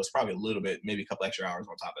 So it's probably a little bit, maybe a couple extra hours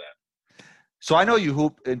on top of that. So I know you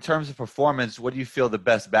hoop. In terms of performance, what do you feel the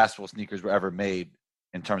best basketball sneakers were ever made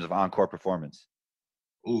in terms of on-court performance?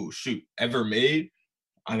 Ooh, shoot, ever made?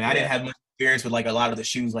 I mean, I didn't Yeah. have much experience with like a lot of the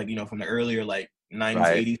shoes, like from the earlier like 90s,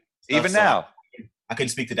 Right. 80s stuff. Even So now. I couldn't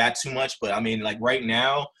speak to that too much, but I mean, like right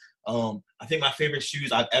now, I think my favorite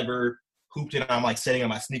shoes I've ever hooped in. I'm like sitting in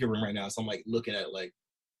my sneaker room right now, so I'm like looking at like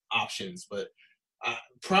options. But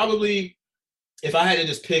probably if I had to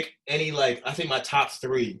just pick any, like I think my top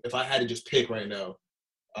three, if I had to just pick right now,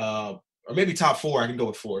 or maybe top four, I can go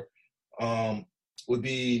with four, would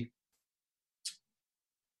be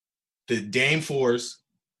the Dame fours.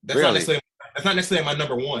 That's not Really? necessarily my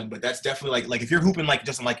number one, but that's definitely like if you're hooping like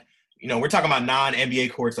just like we're talking about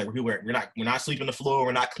non-NBA courts, like we're not sweeping the floor,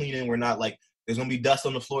 we're not cleaning, we're not like there's gonna be dust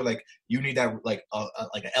on the floor. Like you need that like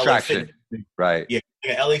like an LA Traction. Fitness, Right. yeah,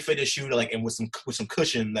 like an LA Fitness shoe to, like, and with some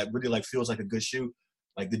cushion that really like feels like a good shoe.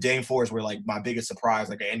 Like the Dame fours were like my biggest surprise,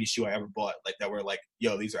 like any shoe I ever bought, like that were like,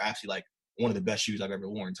 yo, these are actually like one of the best shoes I've ever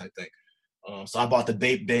worn type thing. So I bought the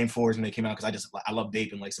Dame fours when they came out because I love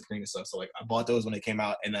Bape and like Supreme and stuff. So like I bought those when they came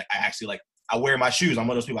out, and like, I actually like I wear my shoes. I'm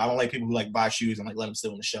one of those people. I don't like people who like buy shoes and like let them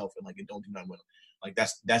sit on the shelf and like and don't do nothing with them. Like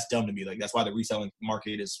that's dumb to me. Like that's why the reselling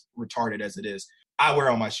market is retarded as it is. I wear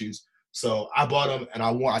all my shoes, so I bought them and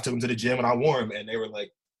I took them to the gym and I wore them, and they were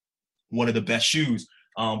like one of the best shoes.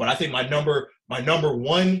 But I think my number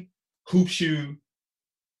one hoop shoe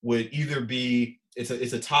would either be it's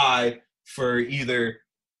a tie for either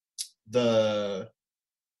the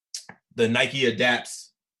Nike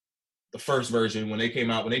Adapts, the first version when they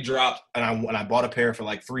came out, when they dropped, and I bought a pair for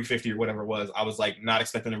like $350 or whatever it was. I was like not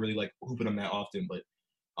expecting to really like hooping them that often, but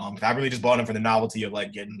I really just bought them for the novelty of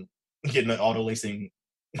like getting the auto lacing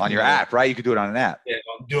On your app, right? You could do it on an app. Yeah,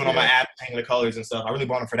 doing on my app, changing the colors and stuff. I really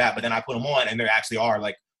bought them for that, but then I put them on, and they actually are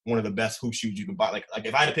like one of the best hoop shoes you can buy. Like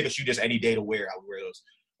if I had to pick a shoe just any day to wear, I would wear those,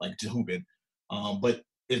 like to hoop in. But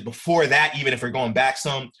before that, even if we're going back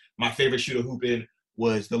some, my favorite shoe to hoop in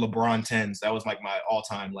was the LeBron 10s. That was like my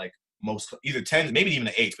all-time like most, either 10s, maybe even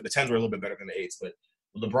the 8s, but the 10s were a little bit better than the 8s. But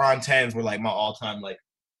the LeBron 10s were like my all-time like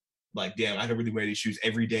damn, I could really wear these shoes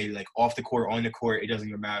every day, like off the court, on the court. It doesn't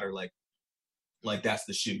even matter. Like that's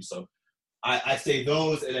the shoe. So I say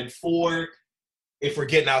those, and then 4, if we're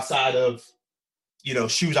getting outside of,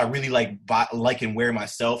 shoes I really like and wear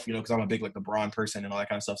myself, because I'm a big like LeBron person and all that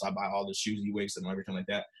kind of stuff. So I buy all the shoes he wears and everything like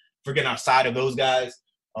that. If we're getting outside of those guys,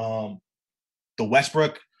 the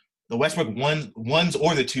Westbrook ones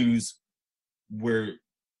or the 2s were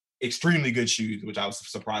extremely good shoes, which I was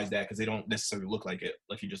surprised at because they don't necessarily look like it,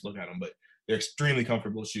 like you just look at them, but they're extremely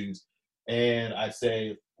comfortable shoes. And I'd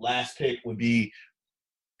say last pick would be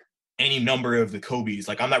any number of the Kobe's.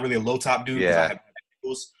 Like I'm not really a low top dude because I have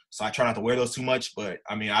ankles, so I try not to wear those too much. But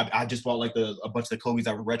I mean, I just bought like a bunch of the Kobe's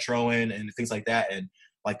that were retroing and things like that, and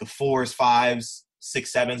like the 4s, 5s,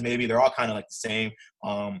 6, 7s maybe. They're all kind of like the same.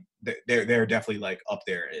 They're definitely like up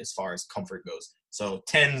there as far as comfort goes. So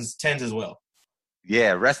 10s as well.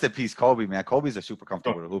 Yeah, rest in peace, Kobe, man. Kobe's are super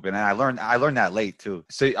comfortable to hoop, and I learned that late too.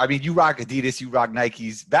 So I mean, you rock Adidas, you rock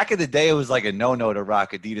Nikes. Back in the day, it was like a no-no to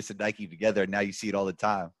rock Adidas and Nike together. And now you see it all the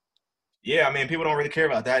time. Yeah, I mean, people don't really care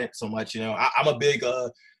about that so much. I'm a big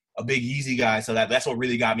Yeezy guy, so that's what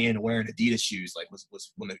really got me into wearing Adidas shoes. Like was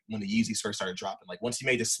when the Yeezys first started dropping. Like once he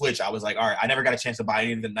made the switch, I was like, all right, I never got a chance to buy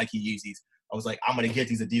any of the Nike Yeezys. I was like, I'm gonna get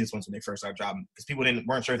these Adidas ones when they first started dropping because people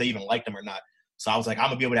weren't sure if they even liked them or not. So I was like, I'm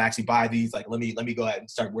gonna be able to actually buy these. Like, let me go ahead and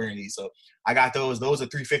start wearing these. So I got those. Those are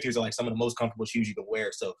 350s are like some of the most comfortable shoes you can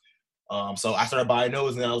wear. So, so I started buying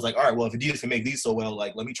those, and then I was like, all right, well, if Adidas can make these so well,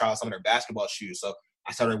 like let me try out some of their basketball shoes. So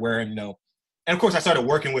I started wearing, and of course I started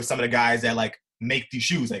working with some of the guys that like make these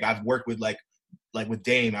shoes. Like I've worked with like with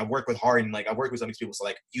Dame, I've worked with Harden, like I've worked with some of these people. So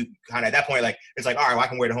like you kind of at that point, like it's like, all right, well, I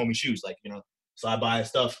can wear the homie shoes, like So I buy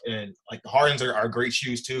stuff, and like the Hardens are great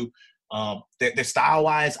shoes too. Their style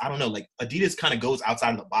wise, I don't know, like Adidas kind of goes outside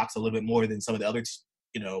of the box a little bit more than some of the other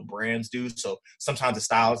brands do. So sometimes the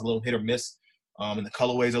style is a little hit or miss, and the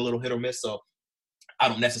colorways are a little hit or miss. So I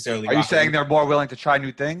don't necessarily. Are you saying they're more willing to try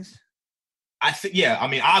new things? I think, yeah. I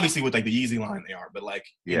mean, obviously with like the Yeezy line, they are, but like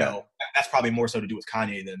that's probably more so to do with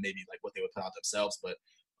Kanye than maybe like what they would put out themselves. But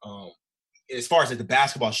as far as like the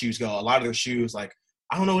basketball shoes go, a lot of their shoes, like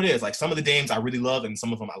I don't know what it is. Like some of the Dames I really love, and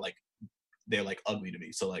some of them I like. They're like ugly to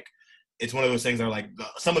me. So like it's one of those things that are like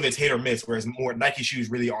some of it's hit or miss, whereas more Nike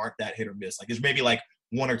shoes really aren't that hit or miss. Like there's maybe like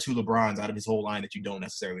 1 or 2 LeBrons out of his whole line that you don't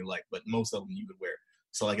necessarily like, but most of them you would wear.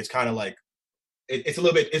 So like it's kind of like it's a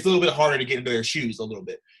little bit harder to get into their shoes a little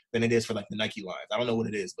bit than it is for like the Nike lines. I don't know what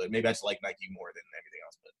it is, but maybe I just like Nike more than everything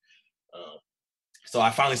else. But so I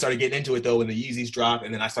finally started getting into it though when the Yeezys dropped,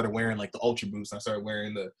 and then I started wearing like the Ultra Boost. I started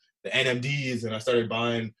wearing the NMDs, and I started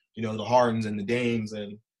buying, you know, the Hardens and the Dames,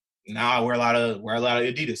 and now I wear a lot of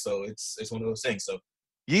Adidas. So it's one of those things. So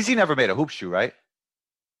Yeezy never made a hoop shoe, right?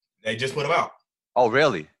 they just put them out. Oh,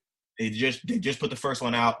 really? They just put the first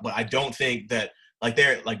one out, but I don't think that like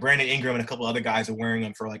Brandon Ingram and a couple other guys are wearing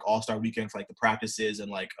them for like All-Star Weekend for like the practices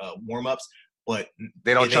and like warm-ups, but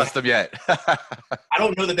They don't trust them yet. I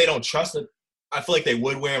don't know that they don't trust it. I feel like they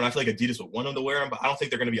would wear them. I feel like Adidas would want them to wear them, but I don't think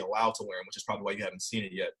they're going to be allowed to wear them, which is probably why you haven't seen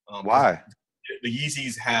it yet. Why? The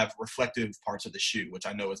Yeezys have reflective parts of the shoe, which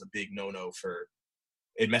I know is a big no-no for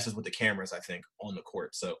 – it messes with the cameras, I think, on the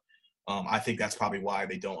court. So I think that's probably why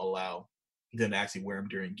they don't allow them to actually wear them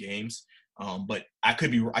during games. But I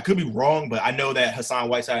could be wrong, but I know that Hassan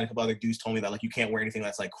Whiteside and a couple other dudes told me that like you can't wear anything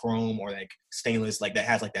that's like chrome or like stainless, like that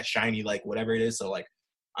has like that shiny like whatever it is. So like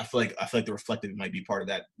I feel like the reflective might be part of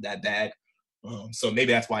that bag. So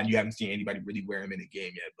maybe that's why you haven't seen anybody really wear them in a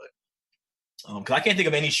game yet. But because I can't think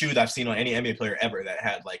of any shoe that I've seen on any NBA player ever that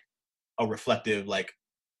had like a reflective like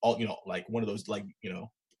all like one of those like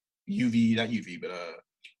UV, not UV, but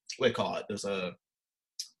what do you call it? There's a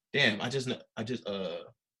I just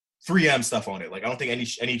 3M stuff on it. Like I don't think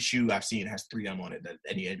any shoe I've seen has 3M on it that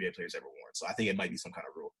any NBA player's ever worn. So I think it might be some kind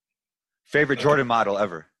of rule. Favorite Jordan model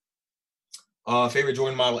ever? Favorite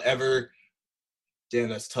Jordan model ever? Damn,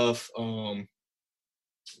 that's tough. Let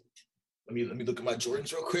me look at my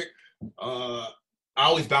Jordans real quick. I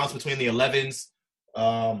always bounce between the 11s,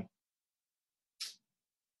 the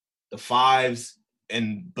 5s,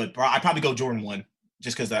 but I probably go Jordan 1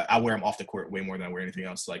 just because I wear them off the court way more than I wear anything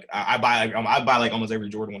else. Like I buy like almost every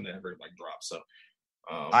Jordan 1 that ever like drops. So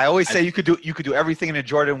I always say you could do everything in a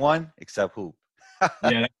Jordan 1 except hoop. Yeah,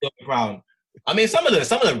 that's the only problem. I mean, some of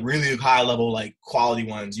the really high level like quality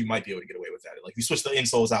ones you might be able to get away with that. Like if you switch the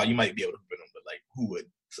insoles out, you might be able to hoop in them, but like who would?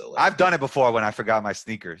 So like, I've done it before when I forgot my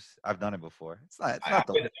sneakers. I've done it before. It's not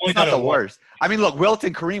the worst. I mean, look, Wilt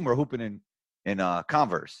and Kareem were hooping in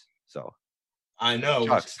Converse. So I know,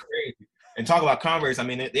 which is crazy. And talk about Converse. I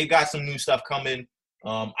mean, they've got some new stuff coming.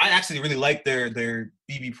 I actually really like their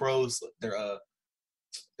BB Pros, their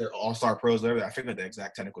All-Star Pros. Whatever. I forget the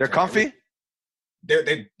exact technical. They're comfy.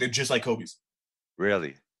 They're just like Kobe's.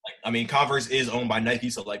 Really? Like, I mean, Converse is owned by Nike,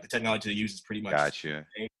 so like the technology they use is pretty much. Gotcha.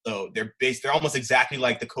 So they're almost exactly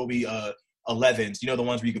like the Kobe 11s. You know, the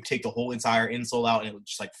ones where you could take the whole entire insole out and it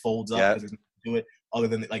just like folds up because there's nothing to do it. Other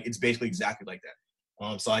than like it's basically exactly like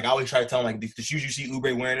that. So like I always try to tell them like the shoes you see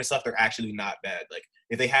Oubre wearing and stuff, they're actually not bad. Like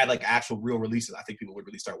if they had like actual real releases, I think people would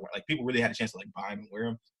really start wearing. Like people really had a chance to like buy them and wear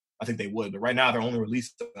them. I think they would, but right now they're only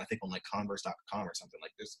released I think on like Converse.com or something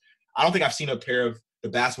like this. I don't think I've seen a pair of the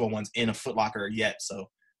basketball ones in a Foot Locker yet, so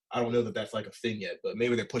I don't know that that's like a thing yet, but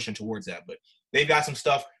maybe they're pushing towards that. But they've got some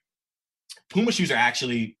stuff. Puma shoes are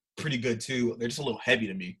actually pretty good too. They're just a little heavy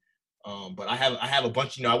to me, but I have a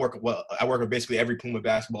bunch. I work with basically every Puma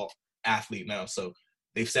basketball athlete now, so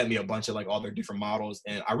they've sent me a bunch of like all their different models,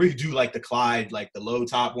 and I really do like the Clyde, like the low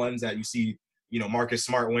top ones that you see, Marcus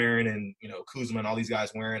Smart wearing and Kuzma and all these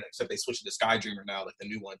guys wearing, except they switched to the Sky Dreamer now, like the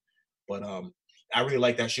new one. But I really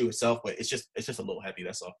like that shoe itself, but it's just a little heavy.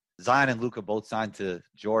 That's all. Zion and Luka both signed to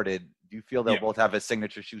Jordan. Do you feel they'll both have a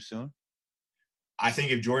signature shoe soon? I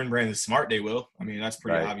think if Jordan Brand is smart, they will. I mean, that's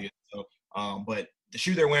pretty obvious. So, but the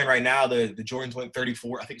shoe they're wearing right now, the Jordan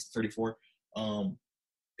 34, I think it's 34,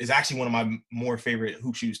 is actually one of my more favorite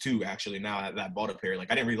hoop shoes too. Actually, now that I bought a pair,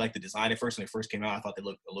 like I didn't really like the design at first when they first came out. I thought they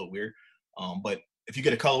looked a little weird. But if you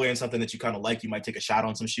get a colorway and something that you kind of like, you might take a shot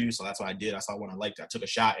on some shoes. So that's what I did. I saw one I liked. I took a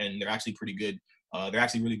shot, and they're actually pretty good. They're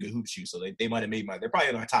actually really good hoop shoes. So they might have made they're probably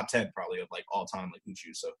in my top 10 probably of like all time like hoop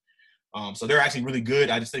shoes. So, so they're actually really good.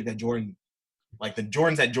 I just think that Jordan, like the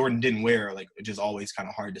Jordans that Jordan didn't wear, are like just always kind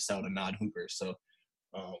of hard to sell to non-hoopers. So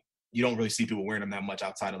you don't really see people wearing them that much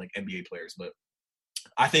outside of like NBA players. But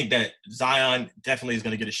I think that Zion definitely is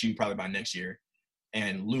going to get a shoe probably by next year.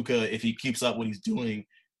 And Luka, if he keeps up what he's doing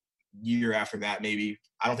year after that, maybe.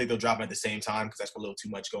 I don't think they'll drop him at the same time because that's a little too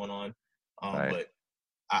much going on. But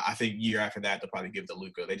I think year after that, they'll probably give it to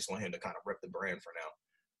Luka. They just want him to kind of rep the brand for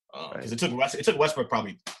now. Because it took Westbrook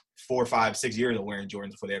probably 4, 5, 6 years of wearing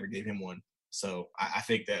Jordans before they ever gave him one. So I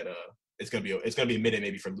think that it's gonna be a minute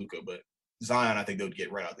maybe for Luka, but Zion, I think they'll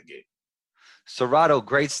get right out the gate. Serato,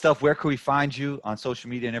 great stuff. Where can we find you on social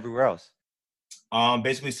media and everywhere else?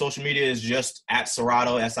 Basically, social media is just at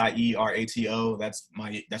Serato, SIERATO. That's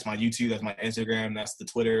my YouTube, that's my Instagram, that's the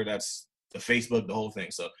Twitter, that's the Facebook, the whole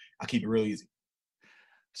thing. So I keep it real easy.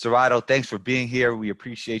 Serato, thanks for being here. We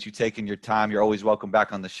appreciate you taking your time. You're always welcome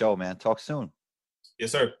back on the show, man. Talk soon.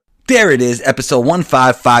 Yes, sir. There it is. Episode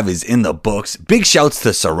 155 is in the books. Big shouts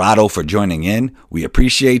to Serato for joining in. We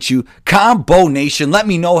appreciate you. Combo Nation, let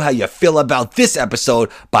me know how you feel about this episode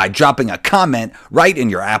by dropping a comment right in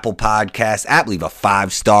your Apple Podcast app. Leave a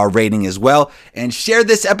 5-star rating as well. And share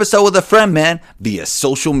this episode with a friend, man, via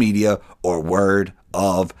social media or word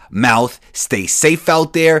of mouth. Stay safe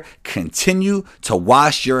out there. Continue to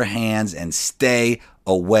wash your hands and stay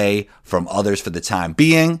away from others for the time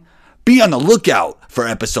being. Be on the lookout for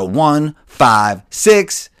episode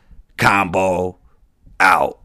 156. Combo out.